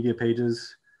social media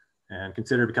pages and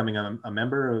consider becoming a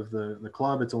member of the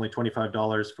club. It's only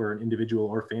 $25 for an individual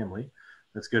or family.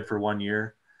 That's good for 1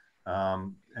 year.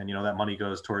 And that money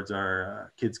goes towards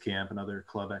our kids camp and other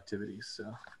club activities. So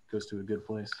it goes to a good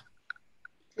place.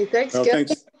 Hey, thanks, Well, Kevin.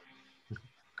 thanks.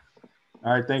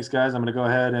 All right, thanks guys. I'm gonna go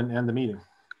ahead and end the meeting.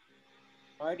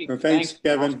 Alrighty. Well, thanks,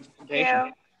 Kevin.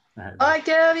 Yeah. All right, Bye,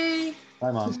 Gabby.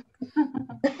 bye, Mom.